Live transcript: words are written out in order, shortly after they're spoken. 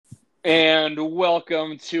And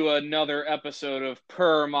welcome to another episode of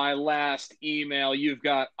Per My Last Email. You've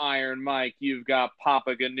got Iron Mike, you've got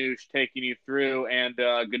Papa Ganoush taking you through. And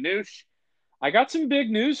Ganoush, I got some big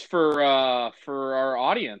news for our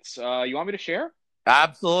audience. You want me to share?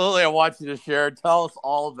 Absolutely. I want you to share. Tell us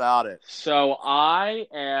all about it. So I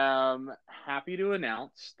am happy to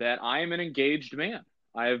announce that I am an engaged man.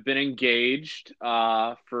 I have been engaged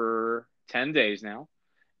for 10 days now,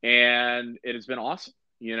 and it has been awesome.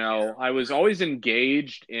 I was always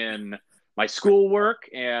engaged in my schoolwork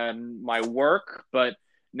and my work, but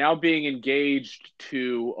now being engaged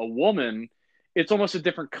to a woman, it's almost a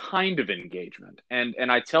different kind of engagement. And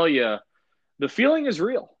I tell you, the feeling is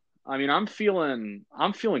real. I mean, I'm feeling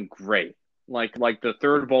great. Like the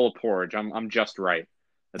third bowl of porridge. I'm just right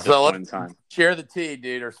at this So point let's in time. share the tea,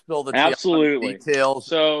 dude, or spill the tea on the Absolutely. details.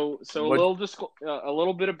 So What? a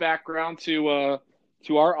little bit of background to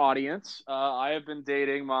our audience. I have been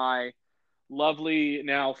dating my lovely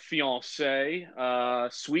now fiance,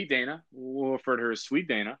 Sweet Dana. We'll refer to her as Sweet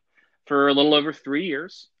Dana for a little over 3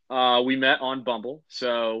 years. We met on Bumble.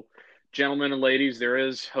 So, gentlemen and ladies, there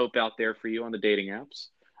is hope out there for you on the dating apps.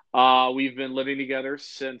 We've been living together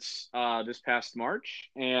since this past March,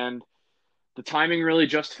 and the timing really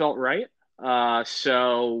just felt right.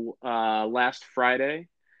 So last Friday,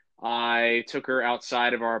 I took her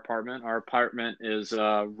outside of our apartment. Our apartment is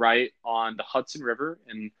right on the Hudson River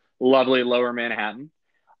in lovely Lower Manhattan.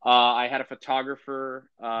 I had a photographer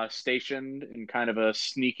stationed in kind of a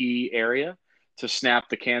sneaky area to snap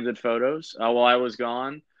the candid photos while I was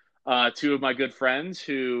gone. Two of my good friends,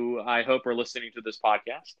 who I hope are listening to this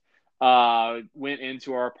podcast, went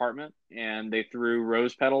into our apartment and they threw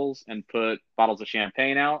rose petals and put bottles of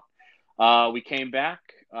champagne out. We came back,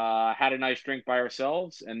 had a nice drink by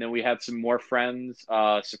ourselves, and then we had some more friends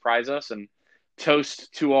surprise us and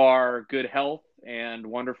toast to our good health and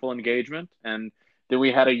wonderful engagement. And then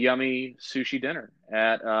we had a yummy sushi dinner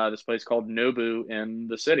at this place called Nobu in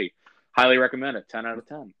the city. Highly recommend it. 10 out of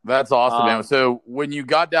 10. That's awesome, man. Um, So when you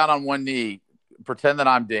got down on one knee, pretend that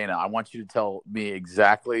I'm Dana. I want you to tell me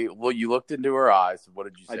exactly. Well, you looked into her eyes. What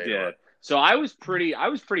did you I say to her? did. So I was pretty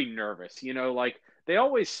nervous. Like they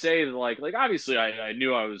always say that like obviously I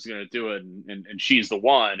knew I was gonna do it, and she's the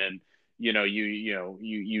one, and you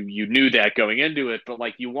knew that going into it, but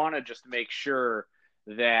like you want to just make sure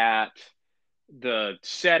that the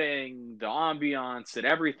setting, the ambiance, that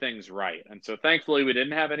everything's right. And so thankfully we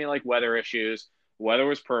didn't have any like weather issues. Weather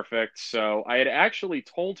was perfect. So I had actually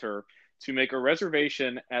told her to make a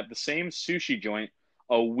reservation at the same sushi joint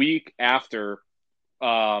a week after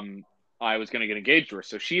I was going to get engaged to her.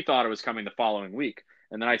 So she thought it was coming the following week.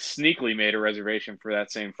 And then I sneakily made a reservation for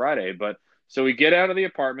that same Friday. But so we get out of the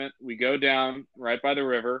apartment, we go down right by the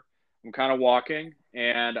river. I'm kind of walking,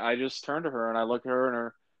 and I just turn to her and I look at her in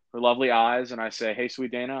her lovely eyes, and I say, "Hey,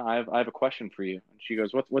 sweet Dana, I have a question for you." And she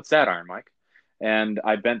goes, "What's that, Iron Mike?" And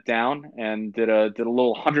I bent down and did a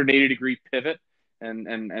little 180-degree pivot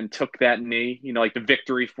and took that knee, like the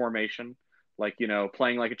victory formation, like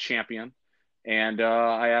playing like a champion. And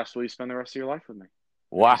I asked, "Will you spend the rest of your life with me?"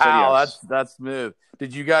 And she said Wow, that's yes. that's smooth.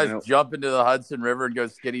 Did you guys You jump into the Hudson River and go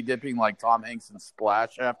skinny dipping like Tom Hanks and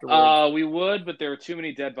Splash afterwards? We would, but there were too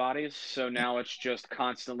many dead bodies, so now it's just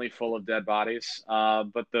constantly full of dead bodies.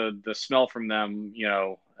 But the smell from them,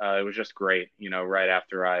 it was just great. Right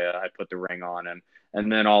after I put the ring on,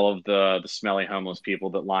 and then all of the smelly homeless people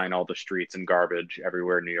that line all the streets and garbage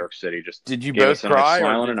everywhere in New York City just Did you gave both us a nice cry, or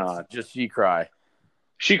smile and a did nod. just she cry?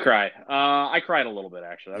 She cried. I cried a little bit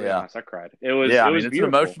actually. I'll be Yeah. honest. I cried. It was Yeah, it I mean was it's an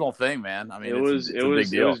beautiful. emotional thing, man. I It mean it's a, was it it's a big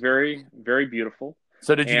was it was deal. very very beautiful,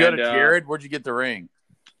 So did you go to and Jared? Where'd you get the ring?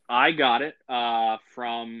 I got it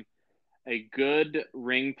from a good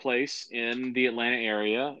ring place in the Atlanta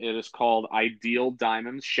area. It is called Ideal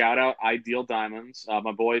Diamonds. Shout out Ideal Diamonds.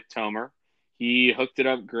 My boy Tomer, he hooked it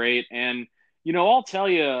up great. And I'll tell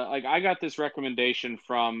you, like I got this recommendation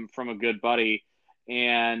from a good buddy,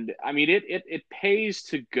 and I mean it pays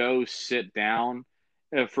to go sit down.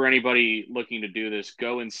 For anybody looking to do this,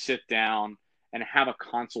 go and sit down and have a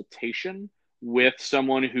consultation with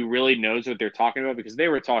someone who really knows what they're talking about, because they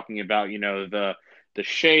were talking about the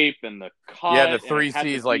shape and the Yeah, the cut, and it three had to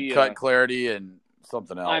C's like be cut, clarity, and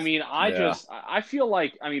something I else. mean, Yeah, I feel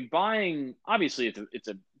like, I mean, buying, obviously it's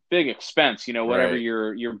a big expense, whatever right.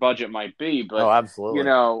 your budget might be, but Oh, absolutely.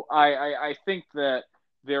 I think that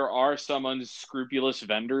there are some unscrupulous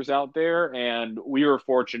vendors out there, and we were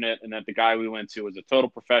fortunate in that the guy we went to was a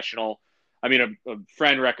total professional. I mean, a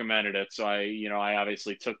friend recommended it, so I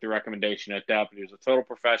obviously took the recommendation at that, but he was a total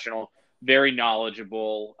professional, very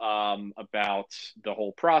knowledgeable about the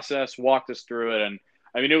whole process, walked us through it, and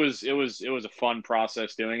I mean, it was a fun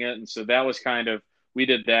process doing it, and so that was kind of we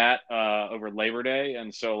did that over Labor Day,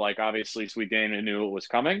 and so like obviously Sweet Dana knew it was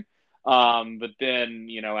coming, but then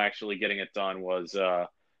actually getting it done was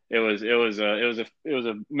it was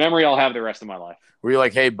a memory I'll have the rest of my life. Were you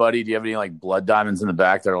like, hey, buddy, do you have any like blood diamonds in the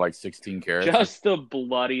back that are like 16 carats? Just the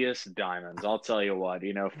bloodiest diamonds. I'll tell you what,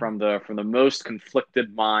 from the most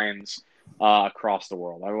conflicted minds across the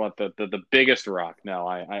world. I want the biggest rock. No,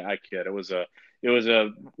 I kid. It was a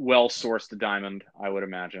well sourced diamond, I would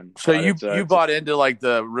imagine. So But you bought into like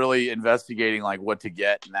the really investigating like what to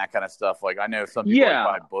get and that kind of stuff. Like I know some people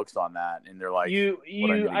like, buy books on that and they're like,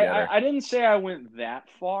 I didn't say I went that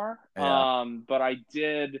far, Yeah. but I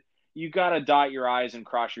did. You got to dot your I's and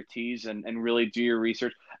cross your T's and really do your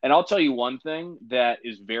research. And I'll tell you one thing that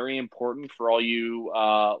is very important for all you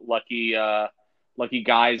lucky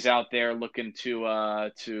guys out there looking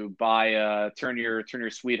to buy turn your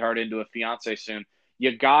sweetheart into a fiance soon.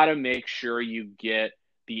 You got to make sure you get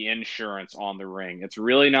the insurance on the ring. It's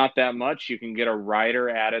really not that much. You can get a rider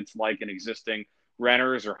added to like an existing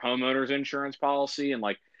renters or homeowners insurance policy, and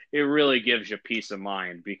like it really gives you peace of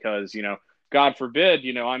mind because God forbid,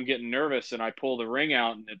 I'm getting nervous and I pull the ring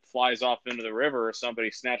out and it flies off into the river or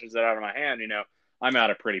somebody snatches it out of my hand, I'm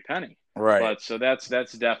out a pretty penny. Right. But so that's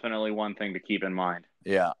definitely one thing to keep in mind.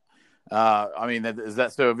 Yeah. I mean, is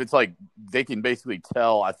that so? If it's like they can basically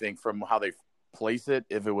tell, I think, from how they place it,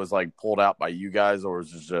 if it was like pulled out by you guys or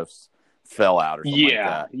was it just fell out or something like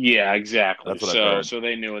that. Yeah, exactly. That's what I've heard. So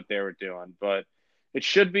they knew what they were doing, but it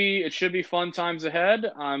should be fun times ahead.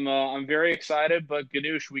 I'm very excited, but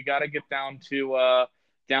Ganoush, we got to get down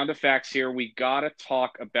to facts here. We got to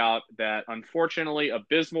talk about that unfortunately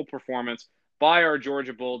abysmal performance by our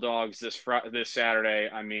Georgia Bulldogs this Saturday.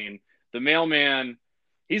 I mean, the mailman,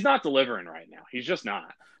 he's not delivering right now. He's just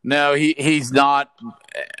not. No, he's not.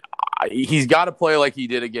 He's got to play like he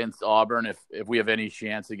did against Auburn if we have any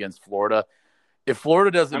chance against Florida. If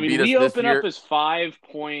Florida doesn't beat us this year, we open up as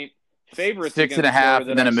 5-point favorites, 6.5,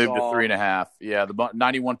 and then it moved to 3.5. Yeah, the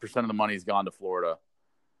 91% of the money's gone to Florida.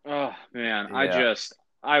 Oh man, Yeah.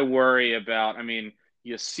 I worry about. I mean,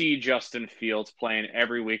 you see Justin Fields playing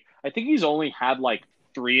every week. I think he's only had like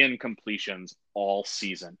 3 incompletions all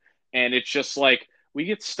season, and it's just like we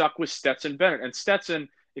get stuck with Stetson Bennett. And Stetson,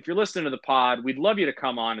 if you're listening to the pod, we'd love you to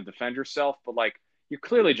come on and defend yourself, but like you're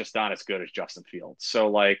clearly just not as good as Justin Fields. So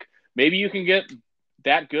like maybe you can get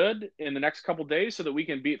that good in the next couple days so that we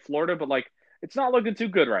can beat Florida, but like it's not looking too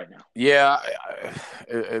good right now. Yeah,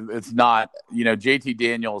 it's not. JT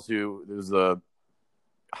Daniels, who was a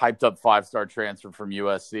hyped up 5-star transfer from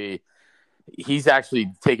USC, he's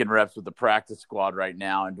actually taking reps with the practice squad right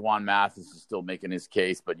now, and Dwan Mathis is still making his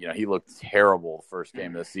case, but he looked terrible the first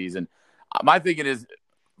game of the season. My thinking is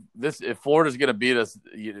if Florida's going to beat us,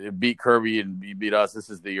 beat Kirby and beat us, this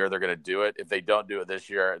is the year they're going to do it. If they don't do it this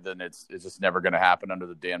year, then it's just never going to happen under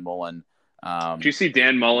the Dan Mullen. Did you see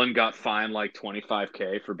Dan Mullen got fined like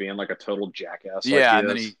 $25,000 for being like a total jackass? Yeah, and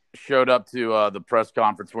then he showed up to the press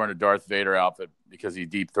conference wearing a Darth Vader outfit because he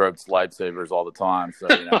deep throats lightsabers all the time. So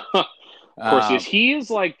of course, he is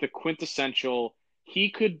like the quintessential. He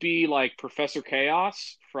could be like Professor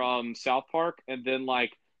Chaos from South Park, and then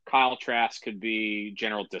like Kyle Trask could be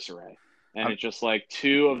General Disarray. And it's just like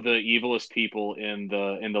 2 of the evilest people in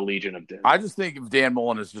the Legion of Doom. I just think of Dan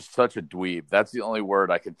Mullen as just such a dweeb. That's the only word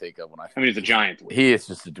I can think of when I mean, he's a giant dweeb. He is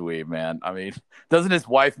just a dweeb, man. I mean, doesn't his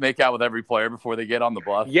wife make out with every player before they get on the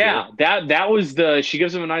bus? Yeah, too? that was she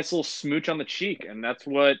gives him a nice little smooch on the cheek, and that's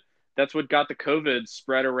what got the COVID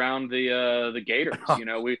spread around the Gators.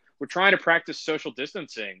 We're trying to practice social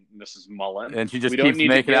distancing, Mrs. Mullen, and she just keeps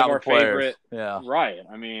making out with players. Yeah, right.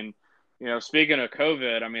 I mean. Speaking of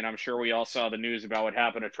COVID, I mean, I'm sure we all saw the news about what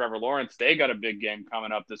happened to Trevor Lawrence. They got a big game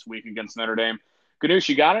coming up this week against Notre Dame. Ganoush,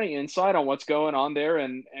 you got any insight on what's going on there?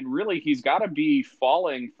 And really, he's got to be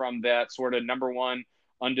falling from that sort of number 1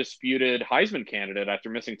 undisputed Heisman candidate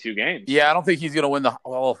after missing 2 games. Yeah, I don't think he's going to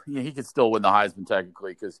win he could still win the Heisman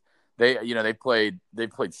technically because they played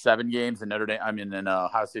 7 games in Notre Dame. I mean, in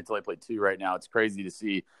Ohio State's only played 2 right now. It's crazy to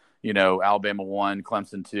see. Alabama 1,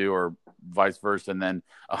 Clemson 2, or vice versa, and then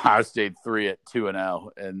Ohio State 3 at 2-0,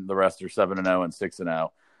 and the rest are 7-0 and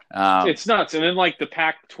 6-0. It's nuts. And then like the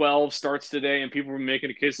Pac-12 starts today, and people were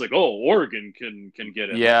making a case like, "Oh, Oregon can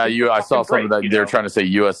get it." Yeah, I saw some of that. They're trying to say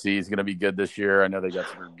USC is going to be good this year. I know they got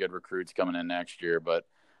some good recruits coming in next year, but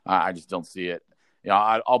I just don't see it.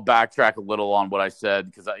 I'll backtrack a little on what I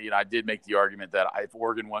said because I did make the argument that if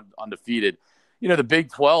Oregon went undefeated. The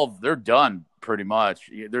Big 12, they're done pretty much.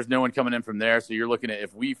 There's no one coming in from there. So you're looking at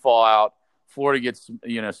if we fall out, Florida gets,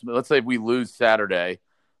 let's say if we lose Saturday,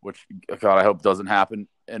 which God, I hope doesn't happen.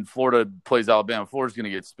 And Florida plays Alabama. Florida's going to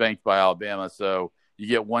get spanked by Alabama. So you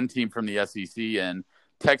get one team from the SEC in.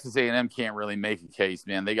 Texas A&M can't really make a case,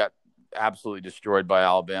 man. They got absolutely destroyed by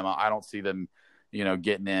Alabama. I don't see them,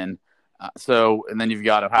 getting in. And then you've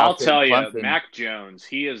got Ohio I'll State tell and you, Clemson. Mac Jones,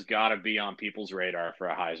 he has got to be on people's radar for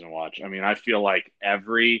a Heisman watch. I mean, I feel like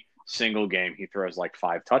every single game he throws like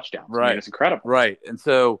 5 touchdowns. Right. I mean, it's incredible. Right. And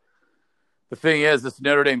so the thing is, this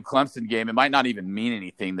Notre Dame Clemson game, it might not even mean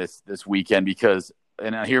anything this weekend because,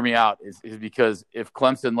 and hear me out, is because if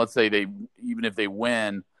Clemson, let's say even if they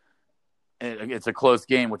win, it's a close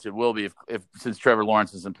game, which it will be if since Trevor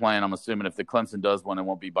Lawrence isn't playing. I'm assuming if the Clemson does win, it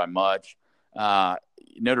won't be by much.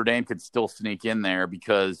 Notre Dame could still sneak in there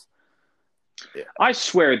because I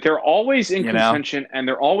swear they're always in contention and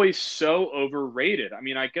they're always so overrated. I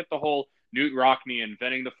mean, I get the whole Knute Rockne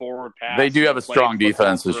inventing the forward pass. They do have a strong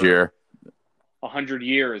defense this year. 100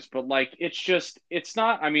 years, but it's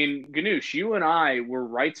not. I mean, Ganoush, you and I were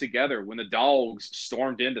right together when the Dogs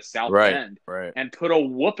stormed into South Bend and put a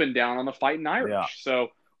whooping down on the Fighting Irish. Yeah. So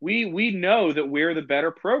we know that we're the better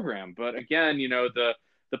program, but again,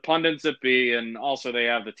 the pundits at B, and also they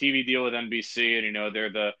have the TV deal with NBC, and they're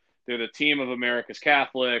the team of America's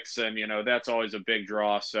Catholics, and that's always a big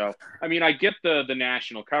draw. So I mean, I get the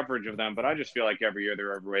national coverage of them, but I just feel like every year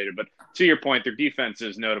they're overrated. But to your point, their defense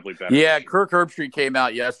is notably better. Yeah, Kirk Herbstreit came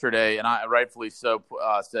out yesterday, and I rightfully so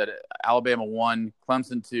said Alabama 1,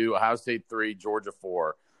 Clemson 2, Ohio State 3, Georgia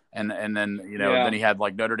 4, and then then he had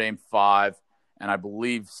like Notre Dame 5, and I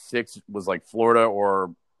believe 6 was like Florida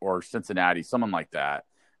or Cincinnati, someone like that.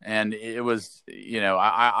 And it was,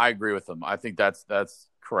 I agree with them. I think that's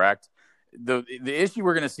correct. The issue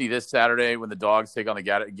we're going to see this Saturday when the Dogs take on the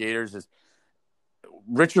Gators is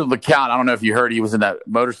Richard LeCounte. I don't know if you heard, he was in that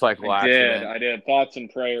motorcycle accident. I did. Thoughts and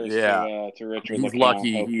prayers to Richard He's LeCounte.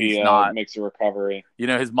 lucky Hope he's he not. Makes a recovery.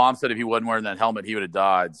 His mom said if he wasn't wearing that helmet, he would have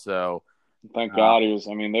died. So thank God he was.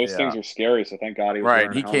 I mean, those things are scary. So thank God he was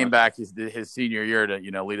right. He came back his senior year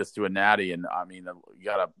to lead us to a natty, and I mean, you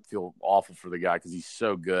got to feel awful for the guy because he's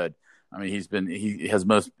so good. I mean, he has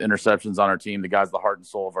most interceptions on our team. The guy's the heart and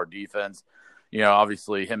soul of our defense.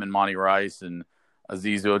 Obviously him and Monty Rice and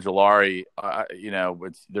Azeez Ojulari,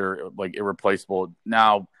 they're like irreplaceable.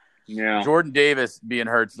 Now, Jordan Davis being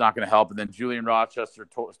hurt is not going to help. And then Julian Rochester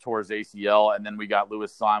tore his ACL. And then we got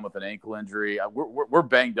Lewis Sine with an ankle injury. We're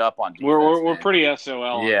banged up on defense. We're pretty SOL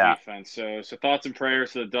on defense. So thoughts and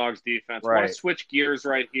prayers to the Dogs defense. Right. I want to switch gears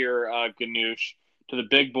right here, Ganoush, to the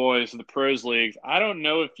big boys of the pros leagues. I don't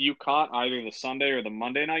know if you caught either the Sunday or the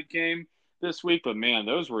Monday night game this week, but man,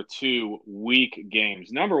 those were 2 weak games.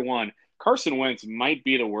 Number one, Carson Wentz might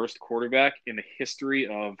be the worst quarterback in the history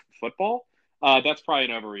of football. That's probably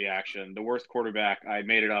an overreaction. The worst quarterback, I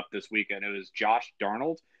made it up this weekend. It was Josh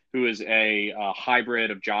Darnold, who is a hybrid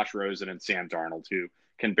of Josh Rosen and Sam Darnold, who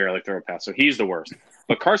can barely throw a pass. So he's the worst.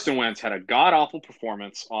 But Carson Wentz had a god-awful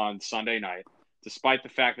performance on Sunday night, despite the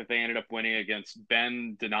fact that they ended up winning against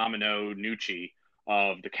Ben Nucci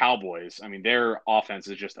of the Cowboys. I mean, their offense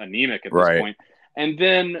is just anemic at this point. And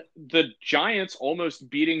then the Giants almost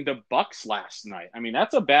beating the Bucs last night. I mean,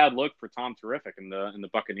 that's a bad look for Tom Terrific and the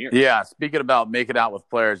Buccaneers. Yeah, speaking about making out with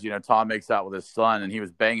players, Tom makes out with his son, and he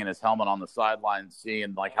was banging his helmet on the sideline,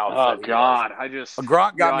 seeing like how. Oh God,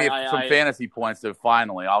 Gronk got me some fantasy points. So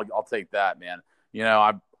finally, I'll take that, man.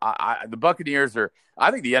 The Buccaneers are. I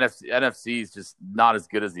think the NFC is just not as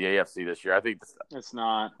good as the AFC this year. I think it's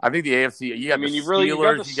not. I think the AFC. You got the Steelers.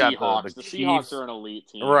 You got the Seahawks. The Seahawks are an elite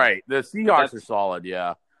team, right? The Seahawks are solid.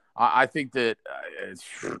 Yeah, I think that.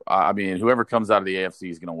 Whoever comes out of the AFC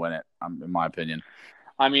is going to win it. In my opinion.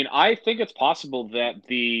 I mean, I think it's possible that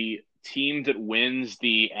the team that wins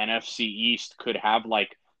the NFC East could have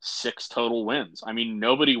like 6 total wins. I mean,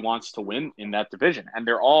 nobody wants to win in that division, and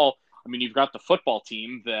they're all. I mean, you've got the football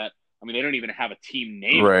team that. I mean, they don't even have a team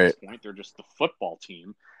name at this point. They're just the football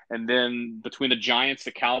team. And then between the Giants,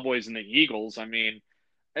 the Cowboys, and the Eagles, I mean,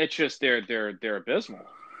 it's just they're abysmal.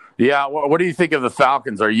 Yeah. What do you think of the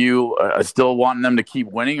Falcons? Are you still wanting them to keep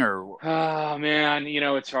winning, or? Oh man,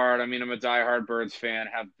 it's hard. I mean, I'm a diehard Birds fan.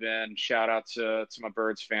 Have been. Shout out to my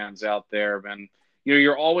Birds fans out there, and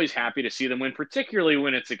you're always happy to see them win, particularly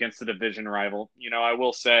when it's against a division rival. I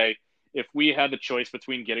will say. If we had the choice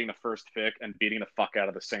between getting the first pick and beating the fuck out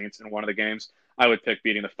of the Saints in one of the games, I would pick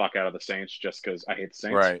beating the fuck out of the Saints just because I hate the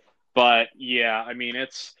Saints. Right. But yeah, I mean,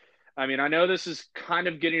 I know this is kind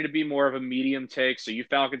of getting to be more of a medium take. So you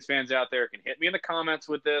Falcons fans out there can hit me in the comments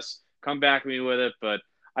with this, come back to me with it. But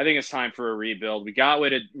I think it's time for a rebuild. We got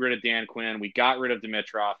rid of Dan Quinn. We got rid of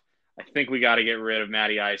Dimitrov. I think we got to get rid of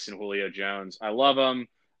Matty Ice and Julio Jones. I love them.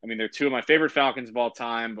 I mean, they're 2 of my favorite Falcons of all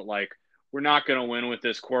time, but like, we're not going to win with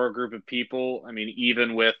this core group of people. I mean,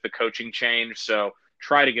 even with the coaching change. So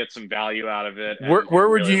try to get some value out of it Where and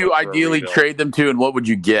would really you look for a ideally rebuild. trade them to, and what would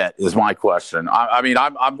you get? Is my question. I mean,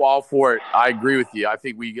 I'm all for it. I agree with you. I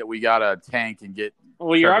think we got to tank and get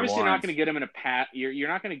Well, you're Trevor obviously not Lawrence. going to get him in a you're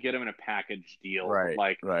not going to get him in a package deal, but Right,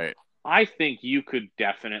 like right. I think you could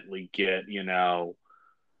definitely get,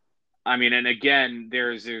 I mean, and again,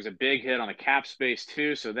 there's a big hit on the cap space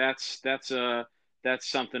too, so that's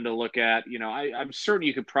something to look at. I'm certain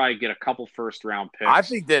you could probably get a couple first round I picks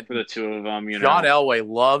think that for the two of them. John Elway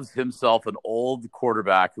loves himself an old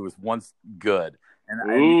quarterback who was once good. And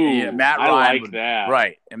Ooh, Matt I Ryan like would, that.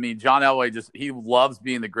 right. I mean, John Elway he loves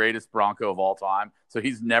being the greatest Bronco of all time. So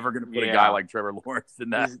he's never going to put a guy Yeah, like Trevor Lawrence in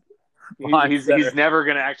that he's line he's center. never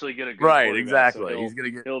going to actually get a good Right, quarterback, so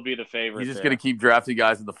exactly. he'll be the He's favorite just going to there. keep drafting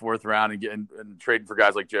guys in the fourth round and trading for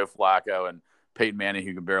guys like Joe Flacco and Peyton Manning,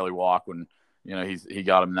 who can barely walk when he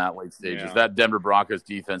got him in that late stages. Yeah. That Denver Broncos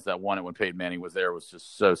defense that won it when Peyton Manning was there was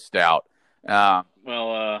just so stout. Uh,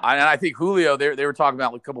 Well, I think Julio, they were talking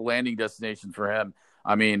about a couple landing destinations for him.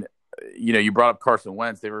 I mean, you brought up Carson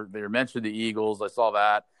Wentz. They were mentioned the Eagles. I saw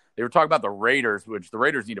that. They were talking about the Raiders, which the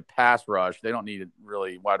Raiders need a pass rush. They don't need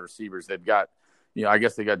really wide receivers. They've got, I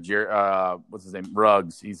guess they got what's his name,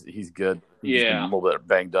 Ruggs. He's good. He's been a yeah. little bit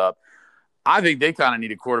banged up. I think they kind of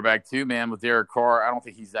need a quarterback too, man. With Derek Carr, I don't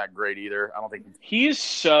think he's that great either. I don't think He's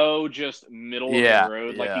so just middle of the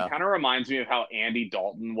road. Like he yeah, kind of reminds me of how Andy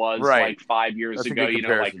Dalton was right. like 5 years That's a ago. good Like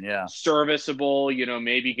comparison. Yeah, serviceable.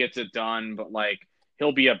 Maybe gets it done, but like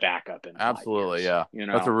he'll be a backup in 5 absolutely. years. Yeah,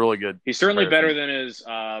 that's a really good. He's certainly comparison. better than his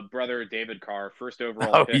brother David Carr, first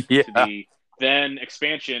overall Oh pick yeah, to the then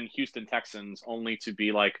expansion Houston Texans, only to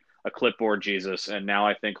be like a clipboard Jesus, and now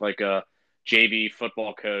I think like a JV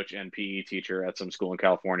football coach and PE teacher at some school in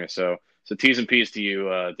California. So T's and P's to you,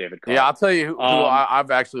 David Carr. yeah. I'll tell you who Um, I've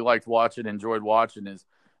actually liked watching, enjoyed watching is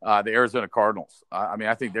the Arizona Cardinals. I mean,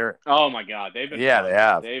 I think they're Oh my God, they've been they fun.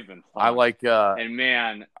 have. They've been I fun. like. And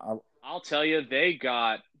man, I'll tell you, they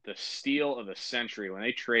got the steal of the century when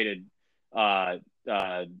they traded uh,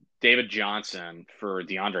 uh, David Johnson for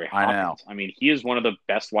DeAndre I know. Hopkins. I mean, he is one of the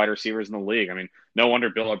best wide receivers in the league. I mean, no wonder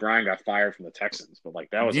Bill O'Brien got fired from the Texans, but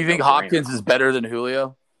like that was Do you a think no-brainer. Hopkins is better than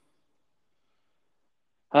Julio?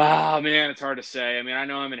 Oh man, it's hard to say. I mean, I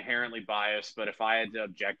know I'm inherently biased, but if I had to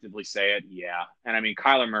objectively say it, yeah. And I mean,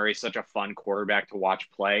 Kyler Murray's such a fun quarterback to watch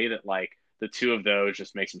play that like the two of those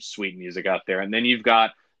just make some sweet music out there. And then you've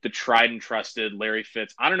got the tried and trusted Larry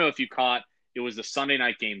Fitz. I don't know if you caught it was the Sunday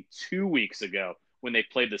night game 2 weeks ago when they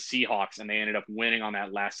played the Seahawks and they ended up winning on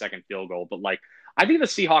that last second field goal. But like, I think the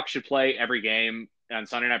Seahawks should play every game on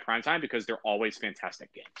Sunday night primetime because they're always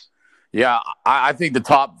fantastic games. Yeah, I think the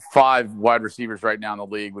top 5 wide receivers right now in the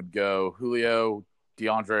league would go Julio,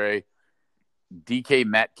 DeAndre, DK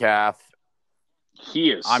Metcalf.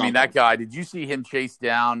 He is. I mean, that guy. Did you see him chase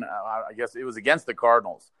down? I guess it was against the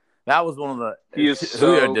Cardinals. That was one of the. He is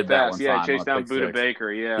Julio so did fast. that one time. Chase down Buda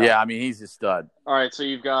Baker. Yeah. Yeah, I mean, he's a stud. All right, so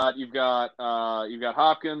you've got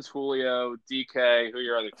Hopkins, Julio, DK. Who are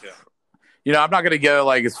your other two? I'm not going to go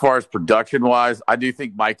like as far as production wise. I do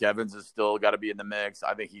think Mike Evans has still got to be in the mix.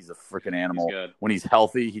 I think he's a freaking animal. He's good. When he's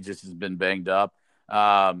healthy. He just has been banged up.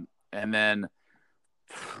 And then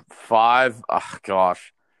 5, oh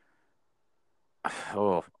gosh.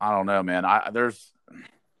 Oh, I don't know, man.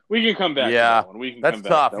 We can come back. Yeah, to that one. We can that's come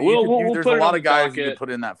tough. back to that. We'll there's put a lot it of guys you docket. could put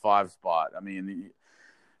in that 5 spot. I mean,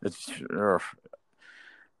 it's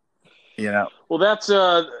Well, that's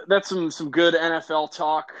some good NFL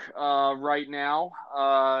talk right now.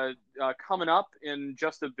 Coming up in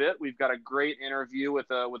just a bit, we've got a great interview with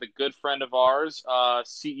a good friend of ours,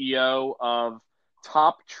 CEO of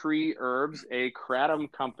Top Tree Herbs, a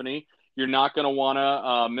kratom company. You're not going to want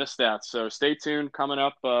to miss that. So stay tuned. Coming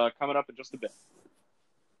up in just a bit.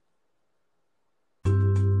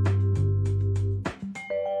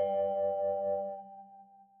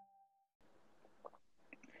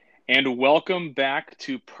 And welcome back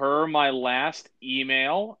to Per My Last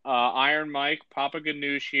Email. Iron Mike, Papa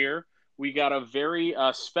Ganoush here. We got a very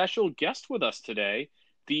special guest with us today,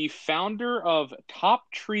 the founder of Top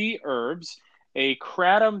Tree Herbs, a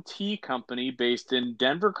kratom tea company based in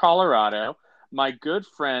Denver, Colorado, my good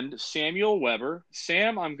friend Samuel Weber.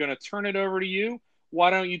 Sam, I'm going to turn it over to you.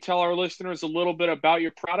 Why don't you tell our listeners a little bit about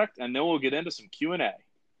your product, and then we'll get into some Q&A.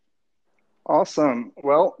 Awesome.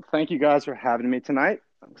 Well, thank you guys for having me tonight.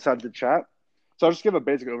 I'm excited to chat. So I'll just give a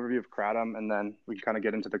basic overview of kratom, and then we can kind of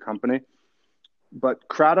get into the company. But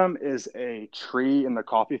kratom is a tree in the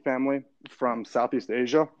coffee family from Southeast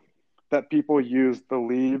Asia that people use the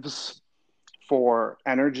leaves for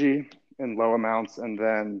energy in low amounts and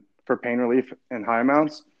then for pain relief in high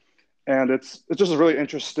amounts. And it's just a really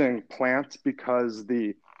interesting plant because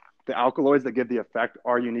the alkaloids that give the effect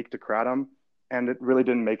are unique to kratom, and it really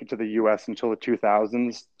didn't make it to the U.S. until the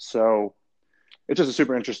 2000s. So it's just a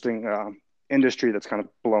super interesting industry that's kind of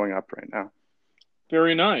blowing up right now.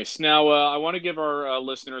 Very nice. Now, I want to give our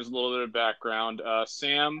listeners a little bit of background.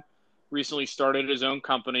 Sam recently started his own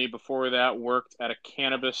company. Before that, worked at a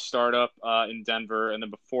cannabis startup in Denver, and then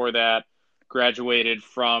before that, graduated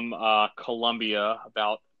from Columbia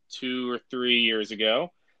about 2 or 3 years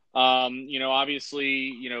ago.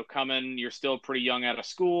 Obviously, you're still pretty young out of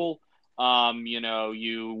school.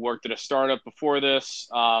 You worked at a startup before this.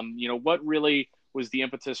 What really was the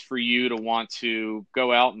impetus for you to want to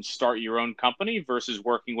go out and start your own company versus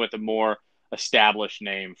working with a more established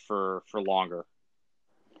name for longer?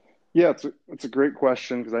 Yeah, it's a great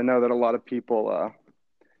question because I know that a lot of people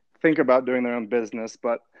think about doing their own business,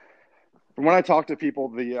 but from when I talk to people,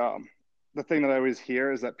 the thing that I always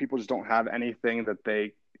hear is that people just don't have anything that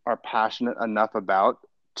they are passionate enough about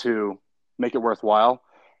to make it worthwhile.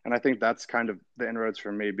 And I think that's kind of the inroads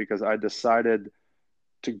for me because I decided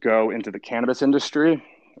to go into the cannabis industry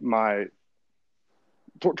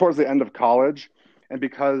towards the end of college, and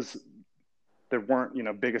because there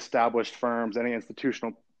weren't big established firms, any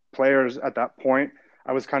institutional players at that point,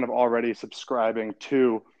 I was kind of already subscribing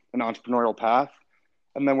to an entrepreneurial path.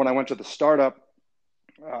 And then when I went to the startup,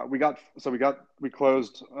 we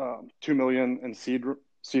closed 2 million in seed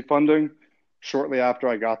funding shortly after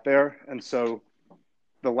I got there, and so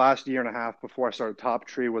the last year and a half before I started Top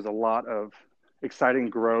Tree was a lot of exciting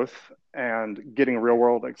growth and getting real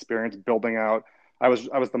world experience building out. I was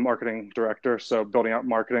the marketing director, so building out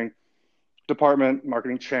marketing department,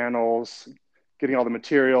 marketing channels, getting all the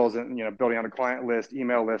materials, and building out a client list,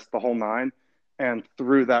 email list, the whole nine. And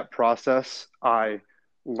through that process, I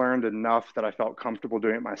learned enough that I felt comfortable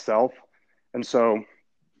doing it myself. And so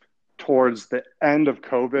towards the end of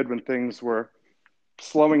COVID, when things were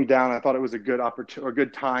slowing down, I thought it was a good opportunity, a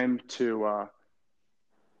good time to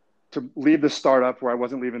leave the startup where I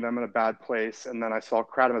wasn't leaving them in a bad place. And then I saw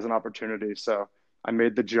Kratom as an opportunity. So I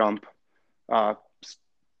made the jump, kind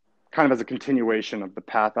of as a continuation of the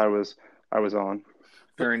path I was on.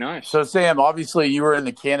 Very nice. So Sam, obviously you were in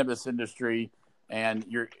the cannabis industry and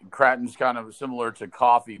your Kratom's kind of similar to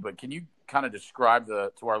coffee, but can you kind of describe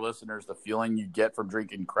to our listeners the feeling you get from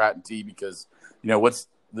drinking Kratom tea? Because, what's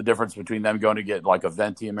the difference between them going to get like a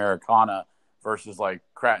venti Americana versus like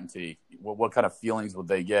Kratom tea? What kind of feelings would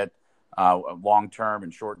they get long term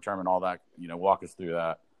and short term and all that? Walk us through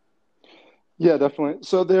that. Yeah, definitely.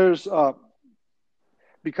 So there's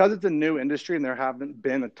because it's a new industry and there haven't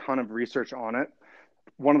been a ton of research on it.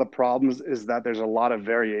 One of the problems is that there's a lot of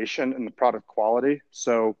variation in the product quality.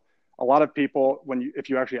 So a lot of people,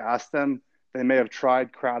 if you actually ask them, they may have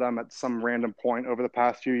tried Kratom at some random point over the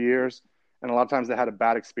past few years. And a lot of times they had a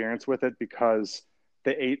bad experience with it because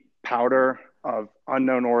they ate powder of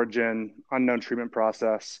unknown origin, unknown treatment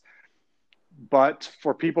process. But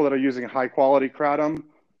for people that are using high quality Kratom,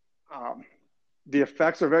 the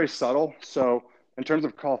effects are very subtle. So in terms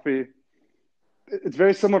of coffee, it's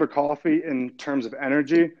very similar to coffee in terms of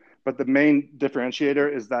energy, but the main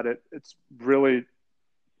differentiator is that it's really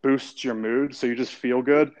boosts your mood. So you just feel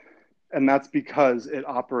good. And that's because it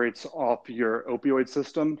operates off your opioid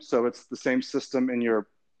system. So it's the same system in your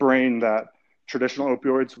brain that traditional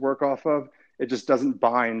opioids work off of. It just doesn't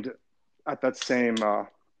bind at that same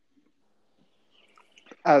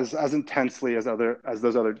as intensely as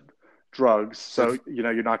those other drugs. So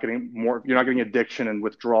you're not getting addiction and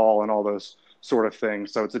withdrawal and all those sort of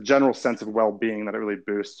things. So it's a general sense of well-being that it really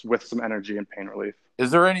boosts with some energy and pain relief.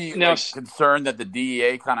 Is there any concern that the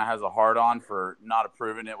DEA kind of has a hard-on for not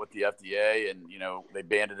approving it with the FDA and, they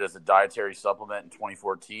banned it as a dietary supplement in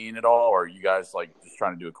 2014 at all? Or are you guys just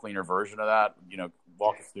trying to do a cleaner version of that?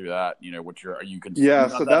 Walk us through that. Are you concerned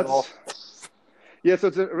about that at all? Yeah, so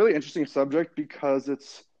it's a really interesting subject because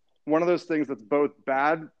it's one of those things that's both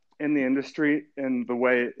bad in the industry in the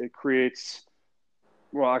way it creates.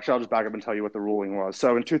 Well, actually, I'll just back up and tell you what the ruling was.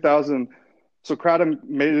 So in 2000, Kratom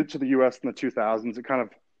made it to the U.S. in the 2000s. It kind of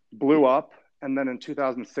blew up. And then in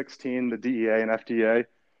 2016, the DEA and FDA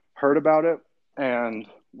heard about it. And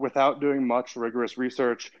without doing much rigorous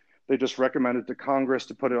research, they just recommended to Congress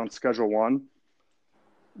to put it on Schedule 1.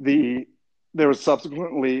 There was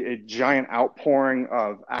subsequently a giant outpouring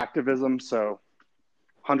of activism. So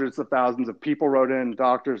hundreds of thousands of people wrote in,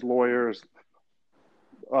 doctors, lawyers,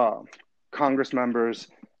 Congress members,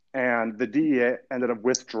 and the DEA ended up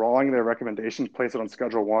withdrawing their recommendation to place it on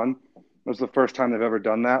Schedule 1. It was the first time they've ever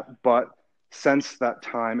done that. But since that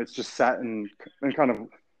time, it's just sat in kind of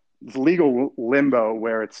legal limbo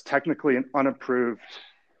where it's technically an unapproved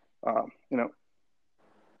you know,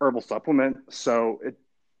 herbal supplement. So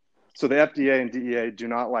the FDA and DEA do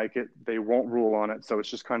not like it. They won't rule on it. So it's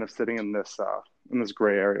just kind of sitting in this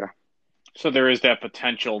gray area. So there is that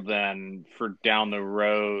potential then for down the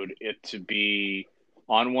road it to be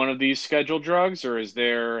on one of these scheduled drugs, or has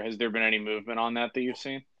there been any movement on that you've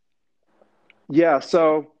seen? Yeah.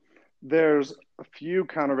 So there's a few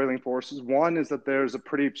countervailing forces. One is that there's a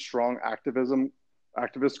pretty strong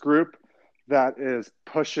activist group that is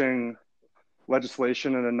pushing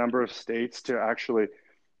legislation in a number of states to actually,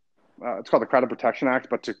 it's called the Kratom Protection Act,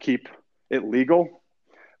 but to keep it legal.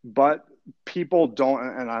 But people don't,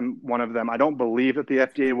 and I'm one of them, I don't believe that the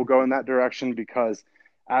FDA will go in that direction because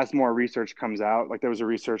as more research comes out, like there was a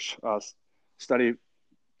research study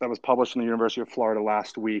that was published in the University of Florida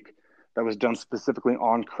last week that was done specifically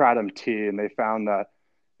on kratom tea, and they found that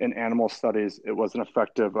in animal studies it wasn't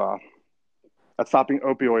effective at stopping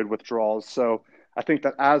opioid withdrawals. So I think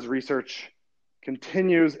that as research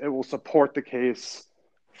continues, it will support the case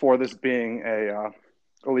for this being a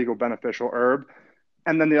legal beneficial herb.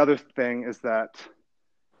 And then the other thing is that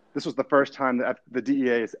this was the first time that the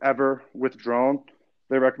DEA has ever withdrawn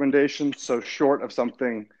their recommendations. So short of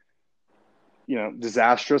something,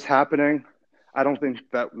 disastrous happening, I don't think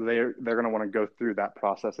that they're going to want to go through that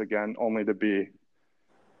process again, only to be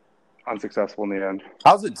unsuccessful in the end.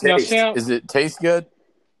 How's it Now, taste? Sam, Is it taste good?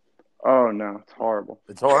 Oh no, it's horrible.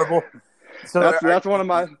 It's horrible. So that's one of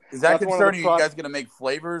my. Is that that's one of concerning? the Are you guys going to make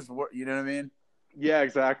flavors? You know what I mean? Yeah,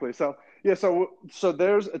 exactly. So it's about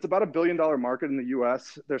 $1 billion market in the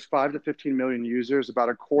U.S. There's 5 to 15 million users. About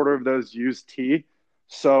a quarter of those use tea.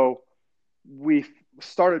 So we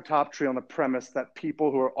started Top Tree on the premise that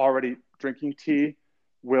people who are already drinking tea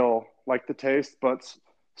will like the taste, but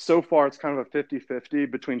so far it's kind of a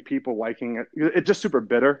 50-50 between people liking it. It's just super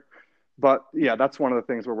bitter. But yeah, that's one of the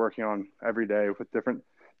things we're working on every day with different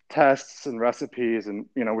tests and recipes. And,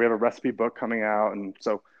 we have a recipe book coming out. And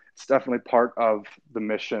so it's definitely part of the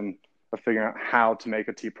mission of figuring out how to make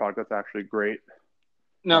a tea product that's actually great.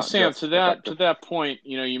 Now, Sam, to that point,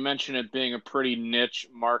 you mentioned it being a pretty niche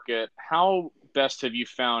market. How best have you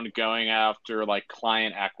found going after like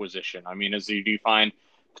client acquisition? I mean, do you find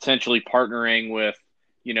potentially partnering with,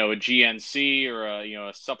 a GNC or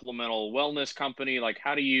a supplemental wellness company? Like,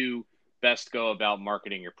 how do you best go about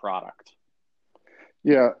marketing your product?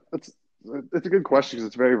 Yeah, it's a good question because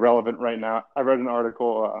it's very relevant right now. I read an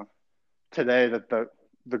article today that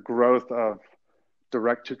the growth of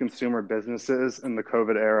direct-to-consumer businesses in the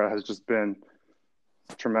COVID era has just been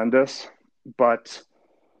tremendous. But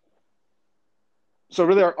so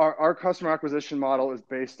really our customer acquisition model is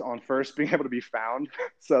based on first being able to be found.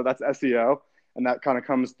 So that's SEO, and that kind of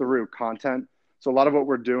comes through content. So a lot of what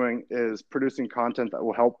we're doing is producing content that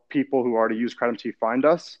will help people who already use Kratom Tea find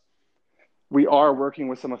us. We are working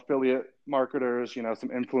with some affiliate marketers, some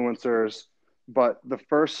influencers, but the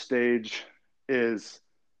first stage is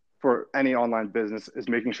for any online business is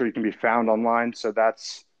making sure you can be found online. So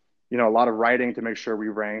that's, a lot of writing to make sure we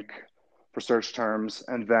rank for search terms.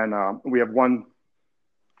 And then we have one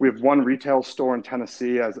retail store in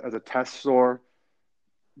Tennessee as a test store,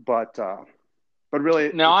 but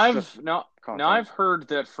really I've heard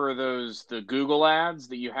that for the Google ads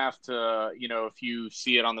that you have to, if you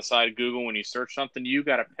see it on the side of Google when you search something, you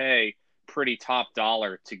got to pay pretty top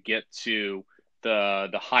dollar to get to the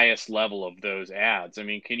highest level of those ads. I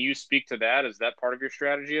mean, can you speak to that? Is that part of your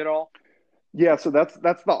strategy at all? Yeah, so that's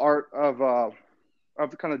the art of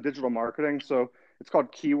kind of digital marketing. So it's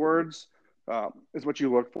called keywords is what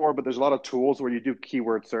you look for, but there's a lot of tools where you do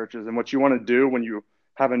keyword searches. And what you want to do when you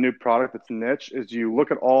have a new product that's niche is you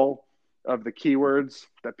look at all of the keywords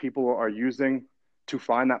that people are using to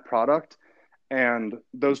find that product. And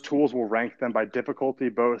those tools will rank them by difficulty,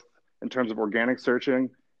 both in terms of organic searching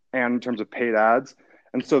and in terms of paid ads.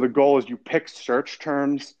 And so the goal is you pick search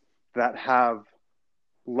terms that have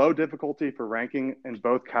low difficulty for ranking in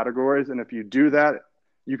both categories. And if you do that,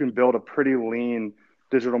 you can build a pretty lean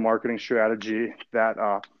digital marketing strategy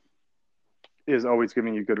that is always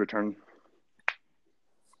giving you good return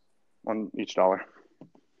on each dollar.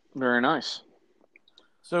 Very nice.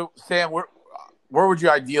 So, Sam, where would you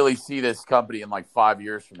ideally see this company in like 5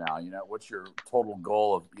 years from now? What's your total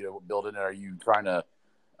goal of building it? Are you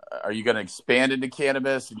going to expand into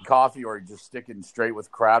cannabis and coffee, or are you just sticking straight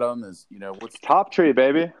with kratom? What's Top Tree,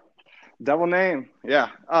 baby? Devil name. Yeah.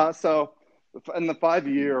 So in the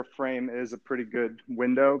 5-year frame is a pretty good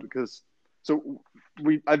window because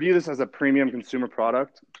I view this as a premium consumer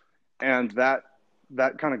product, and that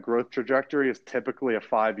kind of growth trajectory is typically a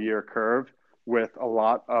 5-year curve with a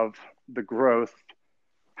lot of the growth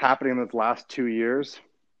happening in the last 2 years.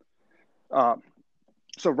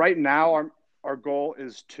 So right now, our goal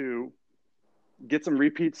is to get some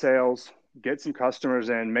repeat sales, get some customers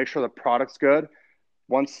in, make sure the product's good.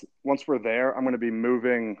 Once we're there, I'm going to be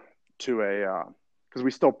moving to a because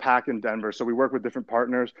we still pack in Denver, so we work with different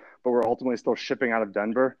partners, but we're ultimately still shipping out of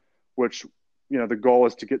Denver, which the goal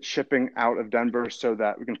is to get shipping out of Denver so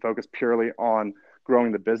that we can focus purely on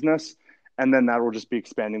growing the business, and then that will just be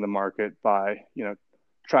expanding the market by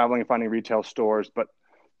traveling and finding retail stores. But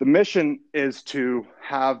the mission is to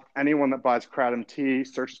have anyone that buys Kratom tea,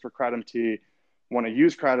 searches for Kratom tea, want to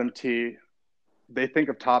use Kratom tea, they think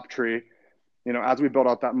of Top Tree. As we build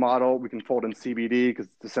out that model, we can fold in CBD because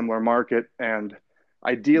it's a similar market. And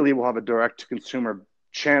ideally, we'll have a direct-to-consumer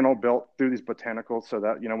channel built through these botanicals so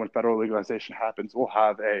that, when federal legalization happens, we'll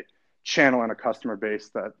have a channel and a customer base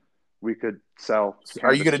that we could sell.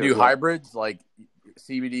 Are you going to do hybrids like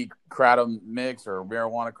CBD Kratom mix or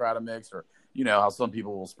marijuana Kratom mix, or how some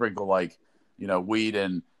people will sprinkle weed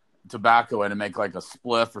and tobacco in and make like a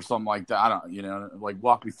spliff or something like that? I don't, like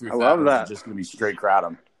walk me through. I love that. It's just going to be straight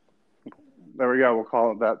Kratom. There we go. We'll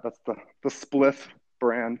call it that. That's the spliff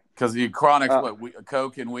brand. Because the chronic,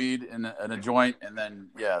 Coke and weed and a joint, and then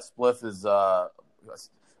spliff is.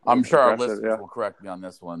 I'm sure our listeners will correct me on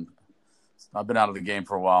this one. I've been out of the game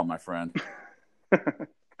for a while, my friend.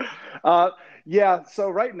 So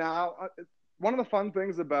right now, one of the fun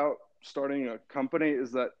things about starting a company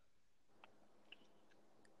is that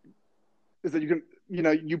you can,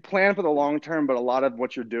 you plan for the long term, but a lot of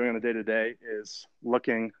what you're doing on the day to day is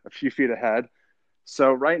looking a few feet ahead.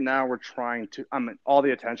 So right now we're trying to, all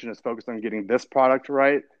the attention is focused on getting this product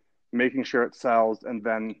right, making sure it sells, and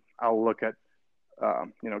then I'll look at,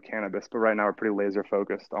 cannabis. But right now we're pretty laser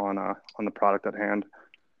focused on the product at hand.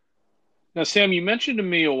 Now, Sam, you mentioned to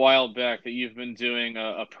me a while back that you've been doing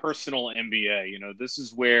a personal MBA. This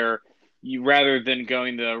is where you, rather than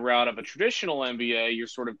going the route of a traditional MBA, you're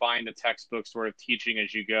sort of buying the textbook, sort of teaching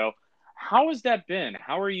as you go. How has that been?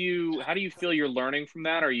 How do you feel you're learning from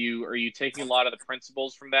that? Are you taking a lot of the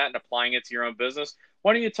principles from that and applying it to your own business?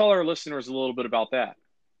 Why don't you tell our listeners a little bit about that?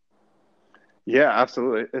 Yeah,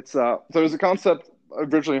 absolutely. It's so there's a concept I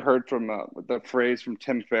originally heard from the phrase from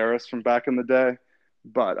Tim Ferriss from back in the day.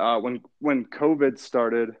 But when COVID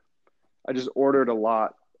started, I just ordered a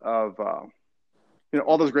lot of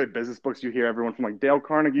all those great business books you hear, everyone from like Dale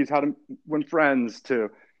Carnegie's How to Win Friends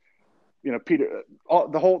to Peter,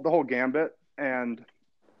 the whole gambit. And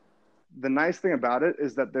the nice thing about it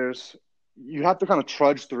is that you have to kind of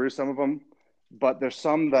trudge through some of them, but there's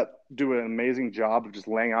some that do an amazing job of just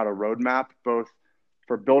laying out a roadmap, both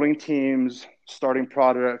for building teams, starting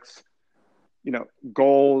projects,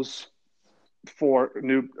 goals for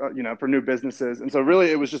new businesses. And so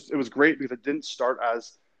really it was great because it didn't start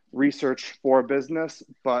as research for a business,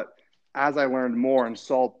 but as I learned more and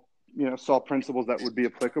saw principles that would be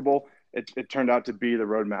applicable, it turned out to be the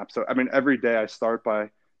roadmap. So every day I start by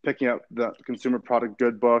picking up the Consumer Product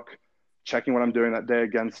Good book, checking what I'm doing that day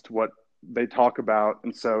against what they talk about,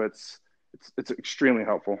 and so it's extremely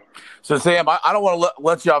helpful. So Sam, I don't want to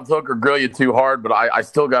let you off the hook or grill you too hard, but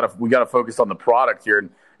we got to focus on the product here.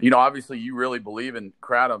 And obviously you really believe in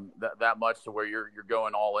Kratom that much to where you're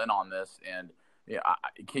going all in on this. And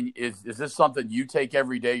is this something you take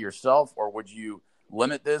every day yourself, or would you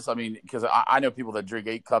limit this? Because I know people that drink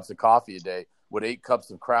 8 cups of coffee a day. Would 8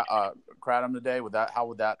 cups of Kratom a day, how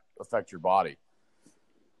would that affect your body?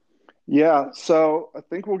 Yeah, so I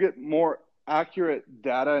think we'll get more accurate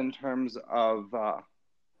data in terms of the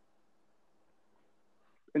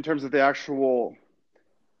actual.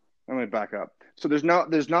 Let me back up. So there's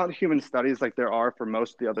not human studies like there are for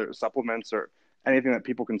most of the other supplements or anything that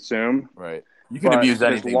people consume. Right. You can abuse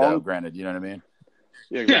anything, though. Granted, you know what I mean.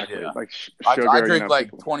 Yeah, exactly. Yeah. Like sugar, I drink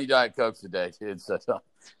like 20 Diet Cokes a day, dude. So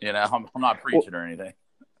I'm not preaching or anything.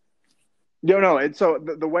 No. And so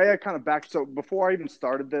the way I kind of so before I even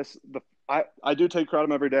started this, I do take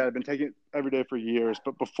Kratom every day. I've been taking it every day for years.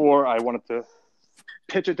 But before I wanted to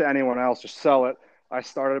pitch it to anyone else or sell it, I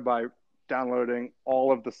started by downloading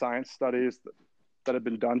all of the science studies that have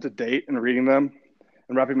been done to date and reading them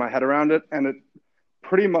and wrapping my head around it. And it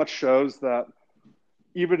pretty much shows that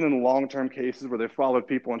even in long-term cases where they followed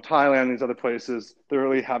people in Thailand and these other places, there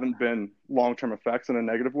really haven't been long-term effects in a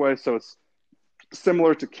negative way. So it's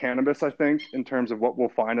similar to cannabis, I think, in terms of what we'll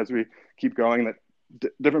find as we keep going, that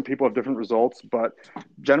different people have different results. But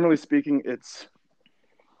generally speaking, it's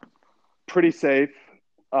pretty safe.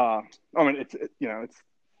 It's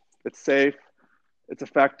safe. It's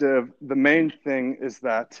effective. The main thing is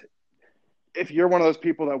that if you're one of those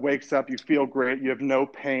people that wakes up, you feel great, you have no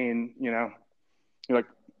pain, you're like,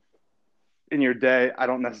 in your day, I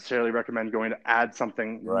don't necessarily recommend going to add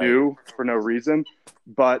something Right. new for no reason.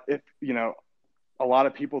 But if, a lot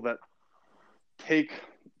of people that take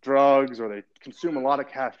drugs or they consume a lot of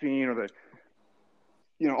caffeine or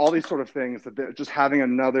they, all these sort of things, that they're just having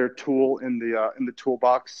another tool in the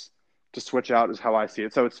toolbox to switch out is how I see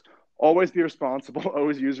it. So it's always be responsible,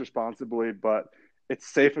 always use responsibly, but it's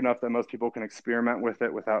safe enough that most people can experiment with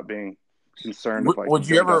it without being concerned of Would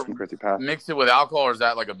you ever some crazy path. mix it with alcohol, or is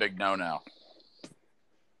that like a big no-no?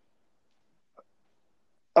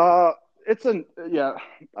 No. This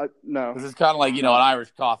is kind of like, an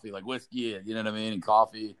Irish coffee, like whiskey, you know what I mean, and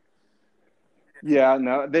coffee. Yeah,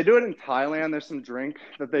 no, they do it in Thailand. There's some drink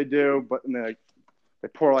that they do, but they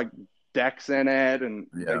pour like Dex in it, and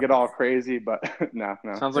they get all crazy. But no.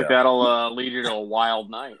 Sounds like that'll lead you to a wild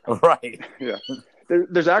night. Right. Yeah.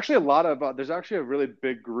 There's actually there's actually a really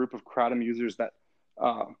big group of Kratom users that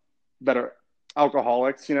are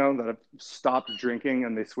alcoholics, that have stopped drinking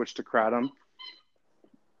and they switch to Kratom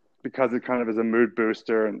because it kind of is a mood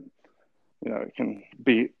booster, and it can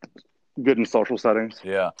be good in social settings.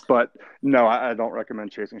 Yeah. But no, I don't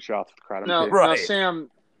recommend chasing shots with Kratom. Now,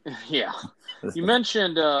 Sam, yeah. You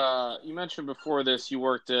mentioned before this you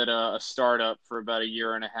worked at a startup for about a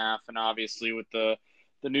year and a half, and obviously with the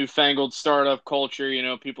newfangled startup culture,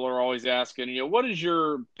 people are always asking, what is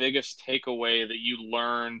your biggest takeaway that you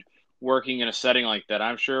learned working in a setting like that?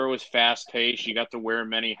 I'm sure it was fast paced. You got to wear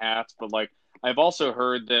many hats, but I've also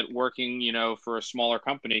heard that working, for a smaller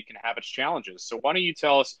company can have its challenges. So why don't you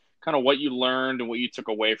tell us kind of what you learned and what you took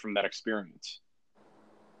away from that experience?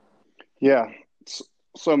 Yeah,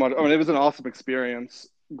 so much. I mean, it was an awesome experience.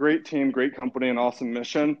 Great team, great company, and awesome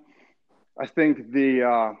mission. I think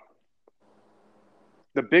the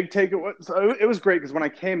big takeaway, so it was great because when I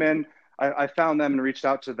came in, I found them and reached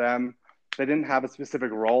out to them. They didn't have a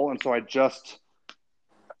specific role, and so I just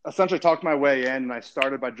essentially talked my way in, and I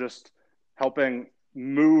started by just helping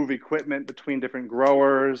move equipment between different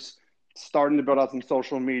growers, starting to build out some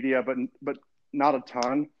social media, but not a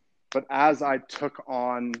ton. But as I took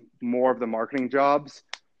on more of the marketing jobs,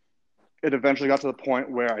 it eventually got to the point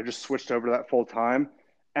where I just switched over to that full time.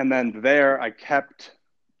 And then there I kept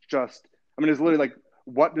it's literally like,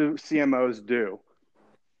 what do CMOs do?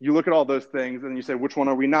 You look at all those things and you say, which one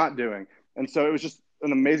are we not doing? And so it was just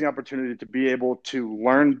an amazing opportunity to be able to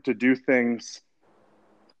learn to do things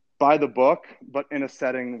by the book, but in a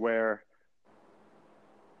setting where,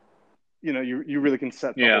 you really can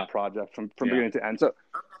set the whole project from beginning to end. So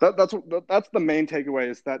that's the main takeaway,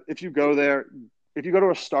 is that if you go to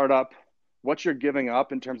a startup, what you're giving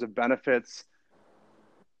up in terms of benefits,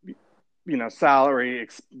 salary,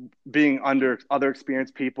 being under other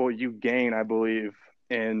experienced people, you gain, I believe,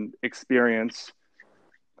 in experience.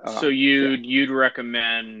 So you'd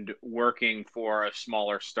recommend working for a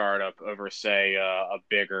smaller startup over, say, a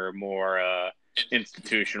bigger, more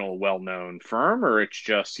institutional, well-known firm, or it's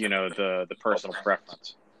just the personal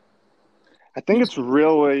preference? I think it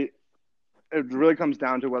really comes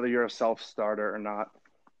down to whether you're a self-starter or not.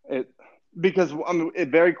 Because it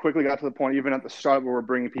very quickly got to the point, even at the start, where we're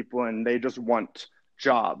bringing people in, they just want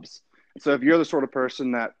jobs. So if you're the sort of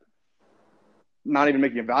person that, not even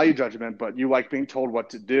making a value judgment, but you like being told what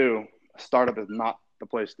to do, a startup is not the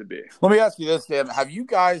place to be. Let me ask you this, Dan. Have you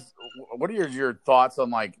guys, what are your thoughts on,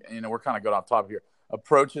 we're kind of going off topic here,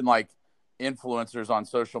 approaching influencers on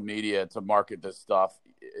social media to market this stuff?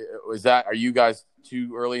 Are you guys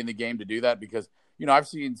too early in the game to do that? Because, I've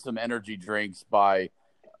seen some energy drinks by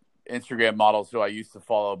Instagram models who I used to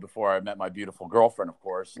follow before I met my beautiful girlfriend, of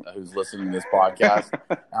course, who's listening to this podcast,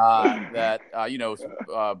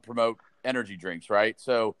 that promote energy drinks, right?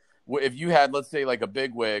 So if you had, let's say, like a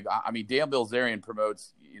big wig, Dan Bilzerian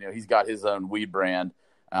promotes, he's got his own weed brand,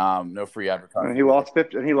 no free advertising. And he lost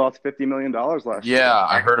 $50 million last year. Yeah,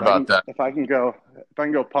 I heard about that. If I can go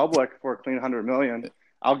public for a clean $100 million,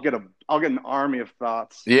 I'll get an army of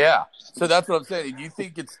thoughts. Yeah, so that's what I'm saying. Do you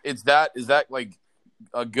think is that like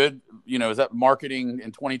a good, is that marketing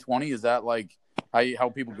in 2020? Is that like how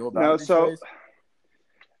people go about it these days?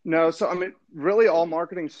 No, so really all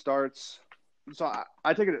marketing starts. So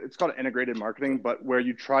I take it, it's called integrated marketing, but where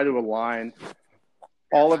you try to align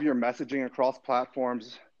all of your messaging across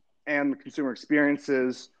platforms and consumer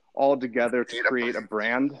experiences all together to create a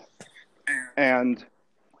brand. And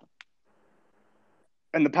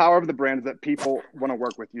the power of the brand is that people want to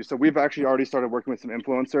work with you. So we've actually already started working with some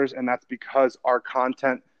influencers, and that's because our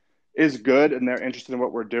content is good and they're interested in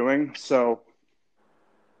what we're doing. So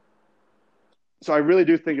I really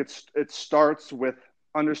do think it starts with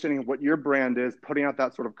understanding what your brand is, putting out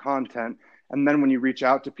that sort of content. And then when you reach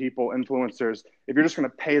out to people, influencers, if you're just going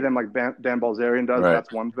to pay them like Dan Bilzerian does, right,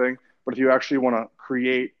 that's one thing. But if you actually want to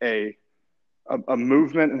create a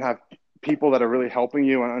movement and have people that are really helping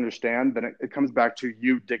you and understand, then it comes back to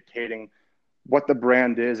you dictating what the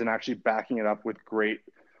brand is and actually backing it up with great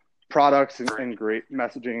products and great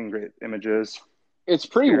messaging and great images. It's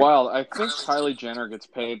pretty wild. I think Kylie Jenner gets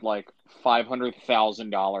paid like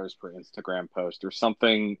 $500,000 per Instagram post or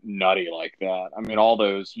something nutty like that. I mean, all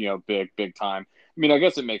those, big time. I mean, I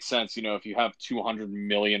guess it makes sense, if you have 200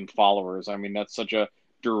 million followers. I mean, that's such a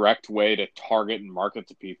direct way to target and market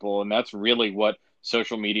to people. And that's really what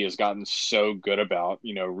social media has gotten so good about,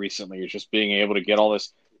 recently, is just being able to get all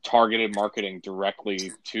this targeted marketing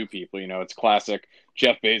directly to people. It's classic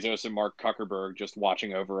Jeff Bezos and Mark Zuckerberg just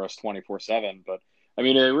watching over us 24/7. But I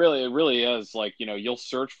mean, it really is like, you'll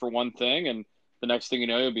search for one thing and the next thing you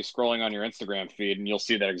know, you'll be scrolling on your Instagram feed and you'll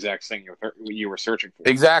see that exact thing you were searching for.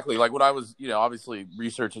 Exactly. Like when I was, obviously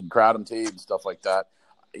researching Kratom tea and stuff like that,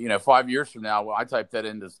 5 years from now, when I type that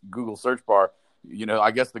into Google search bar, I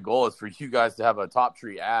guess the goal is for you guys to have a Top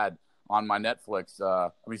Tree ad on my Netflix,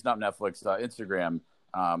 it's not Netflix, Instagram,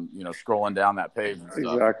 scrolling down that page and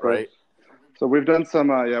stuff, exactly. Right? So we've done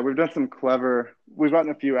some clever, we've gotten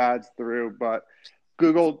a few ads through, but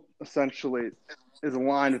Google essentially is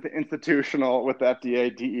aligned with the institutional, with the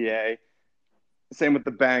FDA, DEA, same with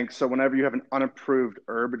the bank. So whenever you have an unapproved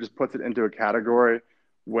herb, it just puts it into a category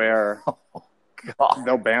where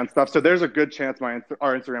they'll ban stuff. So there's a good chance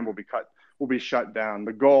our Instagram will be shut down.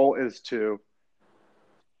 The goal is to,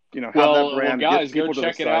 have that brand. Well, guys, go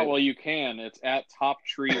check it out while you can. It's at Top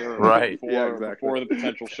Tree Herb, right? Before the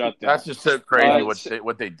potential shutdown. That's just so crazy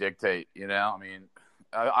what they dictate. I mean,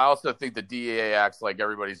 I also think the DEA acts like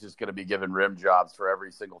everybody's just going to be given rim jobs for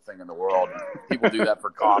every single thing in the world. People do that for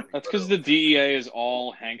coffee. That's because the DEA is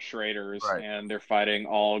all Hank Schraders, right, and they're fighting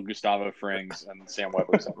all Gustavo Frings and Sam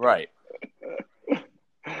Webbers. Right.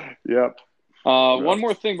 Yep. One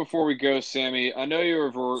more thing before we go, Sammy. I know you're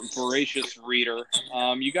a voracious reader.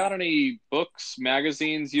 You got any books,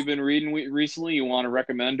 magazines you've been reading recently you want to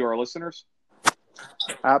recommend to our listeners?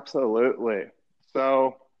 Absolutely.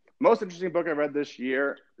 So, most interesting book I read this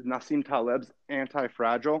year is Nassim Taleb's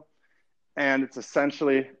Anti-Fragile. And it's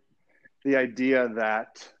essentially the idea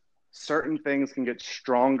that certain things can get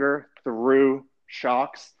stronger through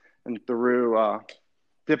shocks and through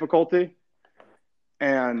difficulty.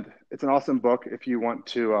 And it's an awesome book if you want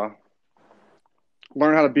to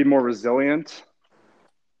learn how to be more resilient.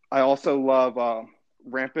 I also love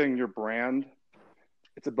Ramping Your Brand.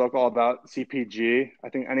 It's a book all about CPG. I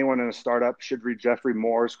think anyone in a startup should read Jeffrey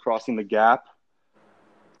Moore's Crossing the Gap.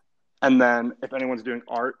 And then if anyone's doing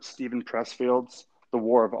art, Stephen Pressfield's The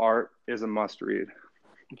War of Art is a must read.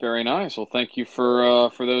 Very nice. Well, thank you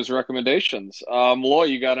for those recommendations. Malloy,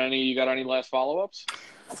 you got any last follow-ups?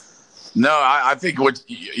 No, I think what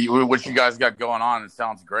you guys got going on, it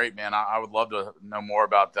sounds great, man. I would love to know more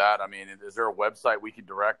about that. I mean, is there a website we could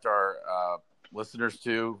direct our listeners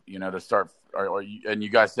to, to start? And you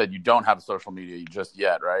guys said you don't have social media just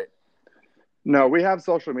yet, right? No, we have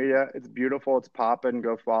social media. It's beautiful. It's popping.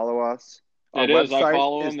 Go follow us. I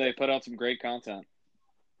follow them. They put out some great content.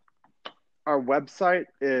 Our website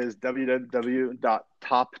is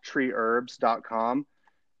www.toptreeherbs.com,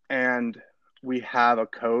 and we have a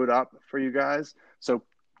code up for you guys. So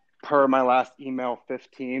per my last email,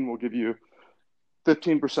 15 will give you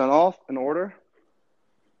 15% off an order.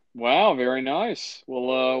 Wow, very nice.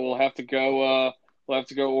 We'll have to go. We'll have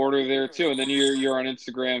to go order there too. And then you're on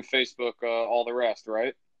Instagram, Facebook, all the rest,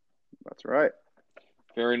 right? That's right.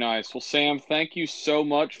 Very nice. Well, Sam, thank you so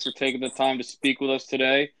much for taking the time to speak with us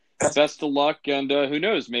today. Best of luck, and who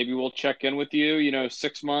knows, maybe we'll check in with you.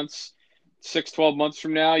 12 months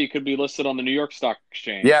from now, you could be listed on the New York Stock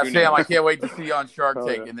Exchange. Yeah, Sam, I can't wait to see you on Shark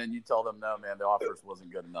Tank, and then you tell them, no, man, the offers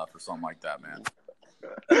wasn't good enough or something like that, man.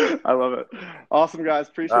 I love it. Awesome, guys.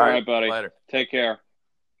 Appreciate it. All right, buddy. Later. Take care.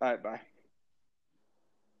 All right, bye.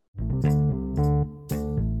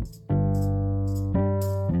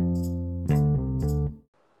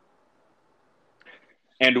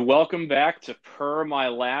 And welcome back to Per My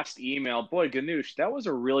Last Email. Boy, Ganoush, that was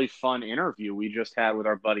a really fun interview we just had with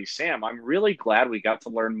our buddy Sam. I'm really glad we got to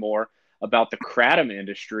learn more about the kratom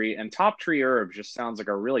industry, and Top Tree Herbs just sounds like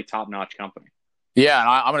a really top-notch company. Yeah, and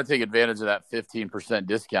I'm going to take advantage of that 15%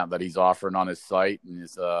 discount that he's offering on his site and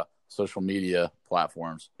his social media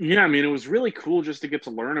platforms. Yeah, I mean, it was really cool just to get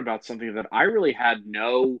to learn about something that I really had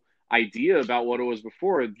no idea about what it was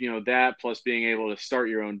before. That plus being able to start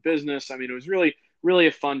your own business. I mean, it was really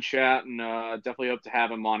a fun chat, and definitely hope to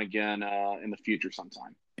have him on again in the future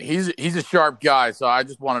sometime. He's a sharp guy, so I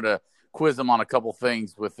just wanted to quiz him on a couple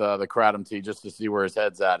things with the kratom tea just to see where his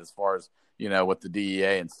head's at as far as with the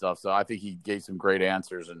DEA and stuff. So I think he gave some great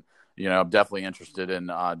answers, and I'm definitely interested in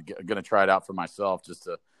going to try it out for myself just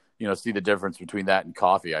to see the difference between that and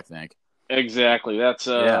coffee, I think. Exactly. That's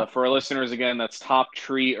Yeah. for our listeners again. That's Top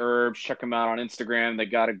Tree Herbs. Check them out on Instagram. They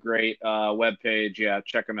got a great webpage. Yeah,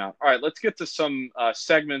 check them out. All right, let's get to some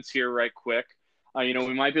segments here right quick. We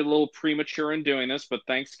might be a little premature in doing this, but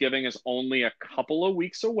Thanksgiving is only a couple of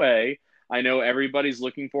weeks away. I know everybody's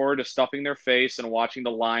looking forward to stuffing their face and watching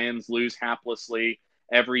the Lions lose haplessly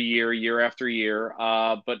every year, year after year.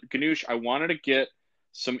 But Ganoush, I wanted to get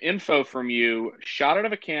some info from you. Shot out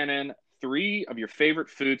of a cannon. 3 of your favorite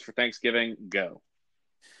foods for Thanksgiving. Go.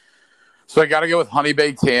 So I got to go with honey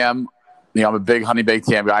baked ham. I'm a big honey baked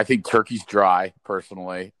ham guy. I think turkey's dry,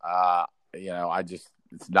 personally.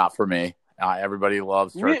 It's not for me. Everybody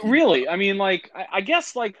loves turkey. Really? I mean, I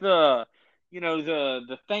guess the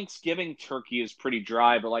Thanksgiving turkey is pretty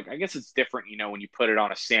dry, but I guess it's different, when you put it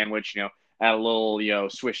on a sandwich, add a little,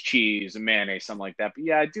 Swiss cheese and mayonnaise, something like that. But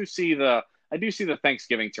yeah, I do see the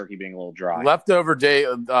Thanksgiving turkey being a little dry. Leftover day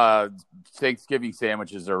Thanksgiving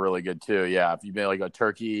sandwiches are really good too. Yeah, if you made a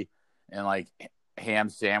turkey and ham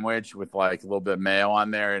sandwich with a little bit of mayo on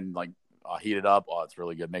there and heat it up, it's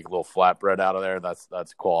really good. Make a little flatbread out of there.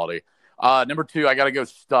 That's quality. Number 2, I got to go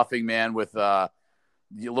stuffing, man, with a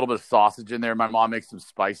little bit of sausage in there. My mom makes some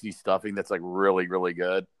spicy stuffing that's really, really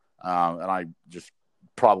good. And I just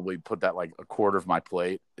probably put that a quarter of my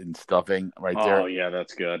plate in stuffing right there. Oh yeah,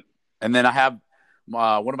 that's good. And then I have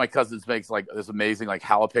one of my cousins makes this amazing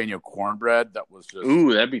jalapeno cornbread that was just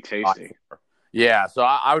that'd be tasty. Yeah, so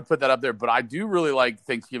I would put that up there. But I do really like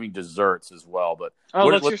Thanksgiving desserts as well. But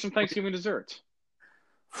let's hear some Thanksgiving desserts.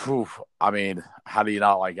 I mean, how do you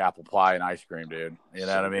not like apple pie and ice cream, dude? You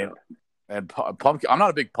know what I mean? And pumpkin. I'm not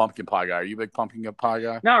a big pumpkin pie guy. Are you a big pumpkin pie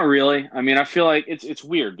guy? Not really. I mean, I feel like it's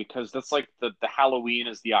weird because that's the Halloween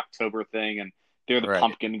is the October thing, and they're the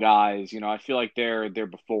pumpkin guys. I feel like they're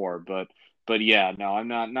before, but yeah, no, I'm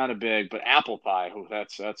not a big. But apple pie,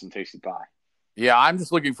 that's some tasty pie. Yeah, I'm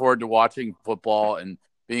just looking forward to watching football and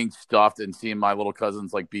being stuffed and seeing my little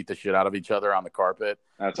cousins beat the shit out of each other on the carpet.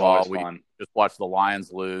 That's always fun. Just watch the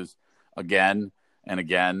Lions lose again and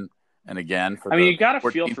again and again. You got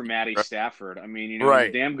to feel for Matty Stafford. I mean, he's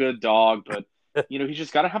a damn good dog, but he's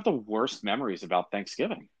just got to have the worst memories about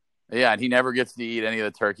Thanksgiving. Yeah, and he never gets to eat any of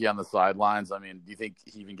the turkey on the sidelines. I mean, do you think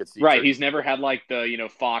he even gets to eat Right, turkey? He's never had the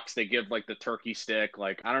Fox. They give the turkey stick.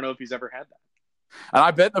 I don't know if he's ever had that. And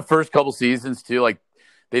I bet in the first couple seasons too,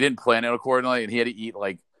 they didn't plan it accordingly, and he had to eat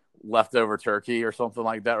leftover turkey or something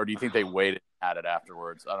like that. Or do you think they waited and had it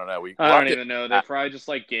afterwards? I don't know. I don't even know. They probably just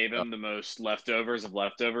gave him the most leftovers of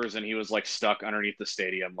leftovers, and he was stuck underneath the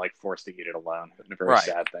stadium, forced to eat it alone. In a very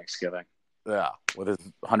sad Thanksgiving. Yeah, with his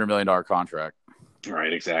 $100 million contract.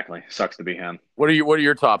 Right, exactly. Sucks to be him. What are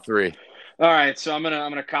your top 3? All right, so I'm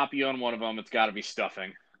gonna copy you on one of them. It's got to be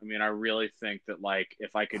stuffing. I mean, I really think that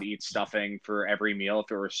if I could eat stuffing for every meal,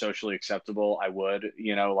 if it were socially acceptable, I would.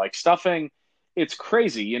 Stuffing, it's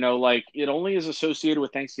crazy. It only is associated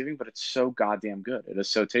with Thanksgiving, but it's so goddamn good. It is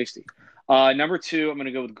so tasty. Number 2, I'm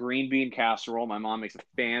gonna go with green bean casserole. My mom makes a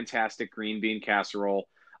fantastic green bean casserole.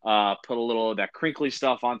 Put a little of that crinkly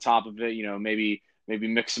stuff on top of it. Maybe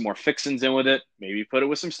mix some more fixins in with it. Maybe put it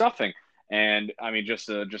with some stuffing. And I mean, just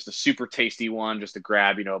a super tasty one, just to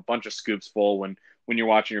grab, a bunch of scoops full when you're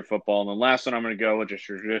watching your football. And the last one I'm going to go with just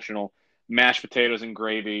traditional mashed potatoes and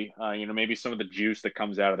gravy. Maybe some of the juice that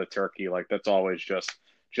comes out of the turkey. That's always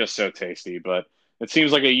just so tasty. But it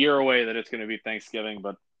seems like a year away that it's going to be Thanksgiving.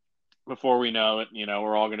 But before we know it,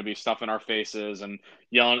 we're all going to be stuffing our faces and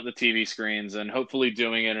yelling at the TV screens, and hopefully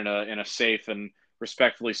doing it in a safe and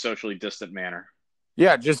respectfully socially distant manner.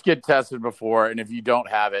 Yeah, just get tested before, and if you don't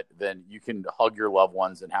have it, then you can hug your loved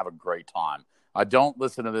ones and have a great time. Don't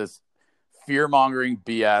listen to this fear-mongering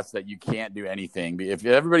BS that you can't do anything. If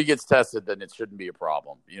everybody gets tested, then it shouldn't be a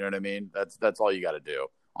problem. You know what I mean? That's all you got to do,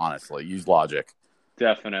 honestly. Use logic.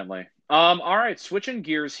 Definitely. All right, switching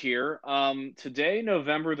gears here. Today,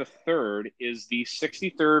 November the 3rd, is the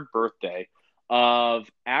 63rd birthday of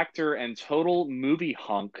actor and total movie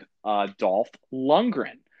hunk Dolph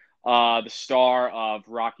Lundgren. The star of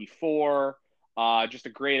Rocky IV, just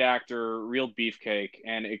a great actor, real beefcake.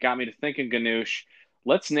 And it got me to thinking, Ganoush,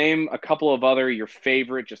 let's name a couple of other your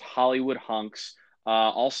favorite just Hollywood hunks.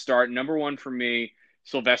 I'll start. Number 1 for me,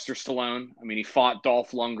 Sylvester Stallone. I mean, he fought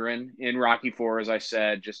Dolph Lundgren in Rocky IV, as I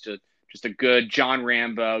said, just a good John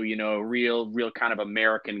Rambo, real kind of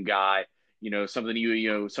American guy,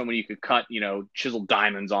 something someone you could cut, chiseled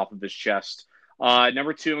diamonds off of his chest.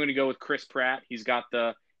 Number 2, I'm going to go with Chris Pratt. He's got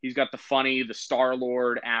the funny, the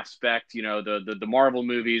Star-Lord aspect, the Marvel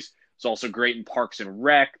movies. was also great in Parks and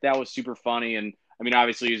Rec. That was super funny. And I mean,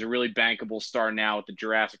 obviously, he's a really bankable star now with the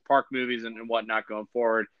Jurassic Park movies and whatnot going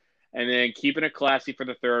forward. And then keeping it classy for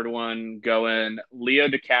the third one, going Leo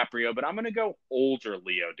DiCaprio, but I'm going to go older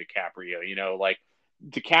Leo DiCaprio, like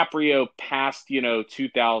DiCaprio past,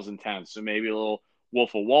 2010. So maybe a little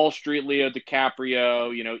Wolf of Wall Street Leo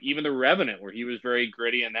DiCaprio, even The Revenant, where he was very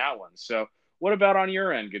gritty in that one. So what about on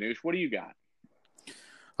your end, Ganoush? What do you got?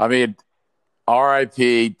 I mean,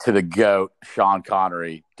 R.I.P. to the GOAT, Sean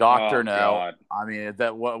Connery. Dr. No. God. I mean,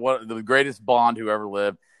 what the greatest Bond who ever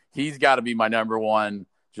lived. He's got to be my number one,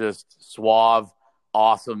 just suave,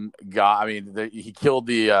 awesome guy. I mean, he killed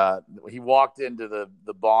he walked into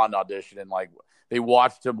the Bond audition and they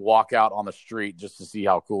watched him walk out on the street just to see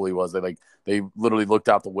how cool he was. They literally looked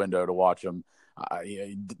out the window to watch him.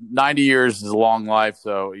 90 years is a long life,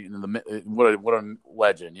 so what a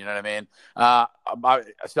legend. You know what I mean?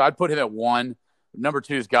 So I'd put him at 1. Number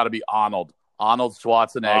 2 has got to be Arnold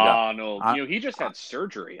Schwarzenegger. He just had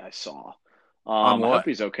surgery. I saw. I hope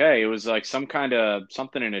he's okay. It was like something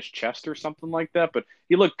in his chest or something like that. But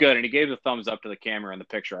he looked good, and he gave the thumbs up to the camera in the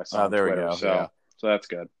picture I saw. There on Twitter, we go. So that's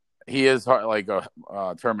good. He is like a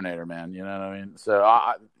Terminator, man. You know what I mean?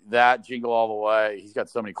 So that Jingle All the Way. He's got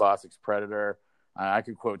so many classics. Predator. I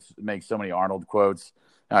could make so many Arnold quotes.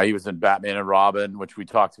 He was in Batman and Robin, which we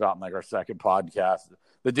talked about in our second podcast.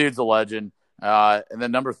 The dude's a legend. And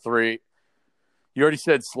then number 3, you already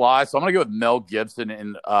said Sly, so I'm going to go with Mel Gibson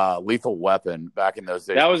in Lethal Weapon back in those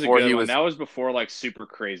days. That was a good one. That was before super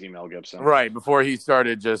crazy Mel Gibson. Right, before he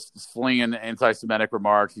started just slinging anti-Semitic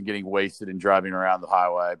remarks and getting wasted and driving around the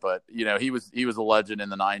highway. But, he was a legend in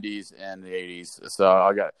the 90s and the 80s. So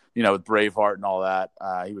I got, with Braveheart and all that,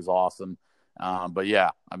 he was awesome. But yeah,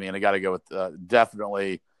 I mean, I got to go with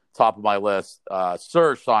definitely top of my list,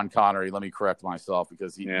 Sir Sean Connery. Let me correct myself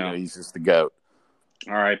because he's just the GOAT.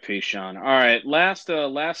 All right, peace, Sean. All right, last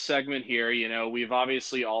segment here. We've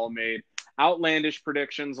obviously all made outlandish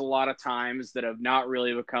predictions a lot of times that have not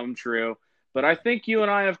really become true. But I think you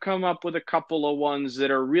and I have come up with a couple of ones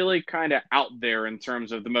that are really kind of out there in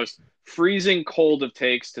terms of the most freezing cold of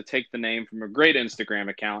takes, to take the name from a great Instagram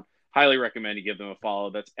account. Highly recommend you give them a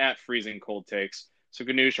follow. That's at Freezing Cold Takes. So,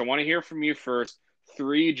 Ganoush, I want to hear from you first.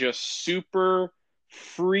 3 just super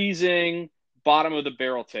freezing bottom of the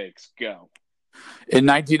barrel takes. Go. In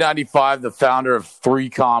 1995, the founder of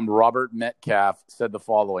 3Com, Robert Metcalf, said the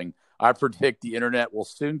following: "I predict the internet will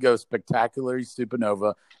soon go spectacularly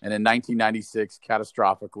supernova and in 1996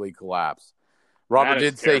 catastrophically collapse." Robert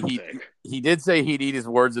did say he did say he'd eat his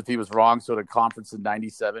words if he was wrong. So at a conference in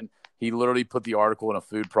 97, he literally put the article in a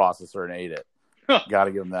food processor and ate it. Got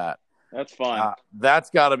to give him that. That's fun. That's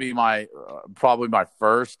got to be my probably my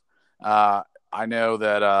first. I know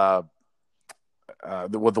that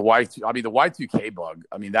with the Y2K bug.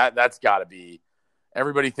 I mean that's got to be.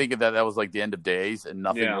 Everybody thinking that was like the end of days and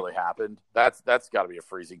nothing really happened. That's got to be a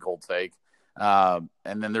freezing cold take. And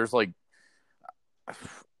then there's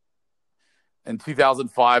in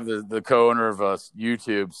 2005, the co-owner of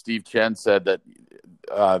YouTube, Steve Chen, said that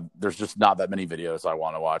there's just not that many videos I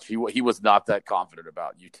want to watch. He was not that confident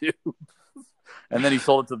about YouTube. And then he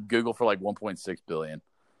sold it to Google for $1.6 billion.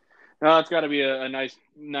 No, it's got to be a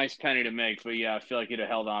nice penny to make. But yeah, I feel like he'd have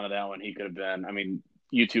held on to that one. He could have been. I mean,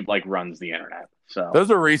 YouTube runs the internet. So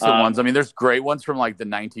those are recent ones. I mean, there's great ones from the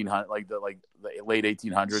 1900, the late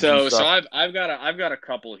 1800s. So I've got a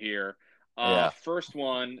couple here. First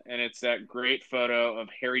one, and it's that great photo of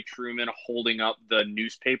Harry Truman holding up the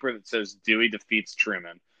newspaper that says Dewey defeats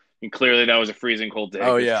Truman. And clearly that was a freezing cold take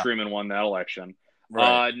because Truman won that election.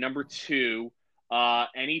 Right. Number 2,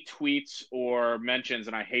 any tweets or mentions,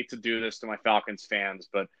 and I hate to do this to my Falcons fans,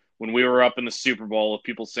 but when we were up in the Super Bowl of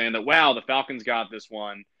people saying that, wow, the Falcons got this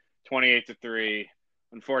one 28-3.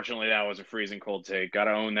 Unfortunately, that was a freezing cold take. Got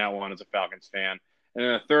to own that one as a Falcons fan. And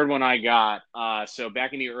then the third one I got, so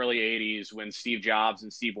back in the early 80s when Steve Jobs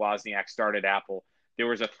and Steve Wozniak started Apple, there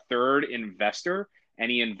was a third investor, and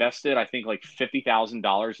he invested, I think,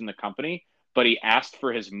 $50,000 in the company, but he asked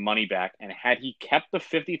for his money back. And had he kept the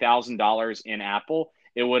 $50,000 in Apple,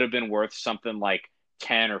 it would have been worth something like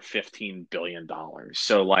 $10 or $15 billion.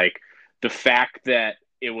 So, the fact that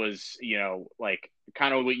it was,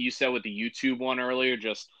 kind of what you said with the YouTube one earlier,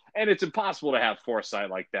 and it's impossible to have foresight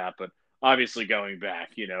like that, but obviously going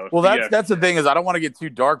back, Well, that's the thing is I don't want to get too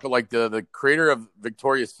dark, but the creator of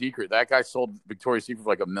Victoria's Secret, that guy sold Victoria's Secret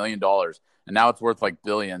for $1 million, and now it's worth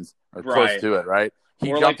billions or close to it, right? He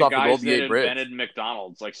jumped off the Golden Gate Bridge. Invented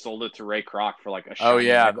McDonald's, sold it to Ray Kroc for a shiny. Oh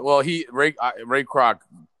yeah, well Ray Kroc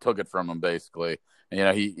took it from him basically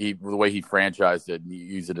He the way he franchised it and he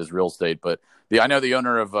used it as real estate. But I know the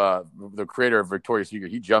owner of the creator of Victoria's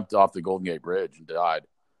Secret, he jumped off the Golden Gate Bridge and died.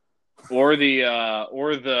 Or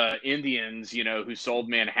the Indians, who sold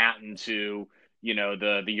Manhattan to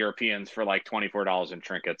the Europeans for like $24 in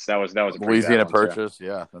trinkets. That was a Louisiana Purchase. Too.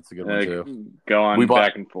 Yeah, that's a good one too. Going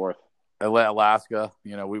back and forth. Alaska,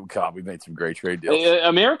 we made some great trade deals.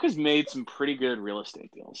 America's made some pretty good real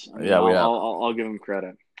estate deals. We have. I'll give them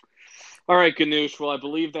credit. All right, Ganush. Well, I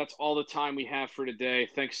believe that's all the time we have for today.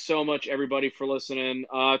 Thanks so much, everybody, for listening.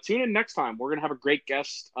 Tune in next time. We're going to have a great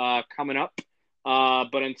guest coming up.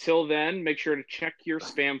 But until then, make sure to check your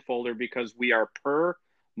spam folder because we are per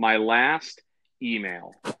my last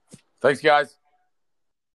email. Thanks, guys.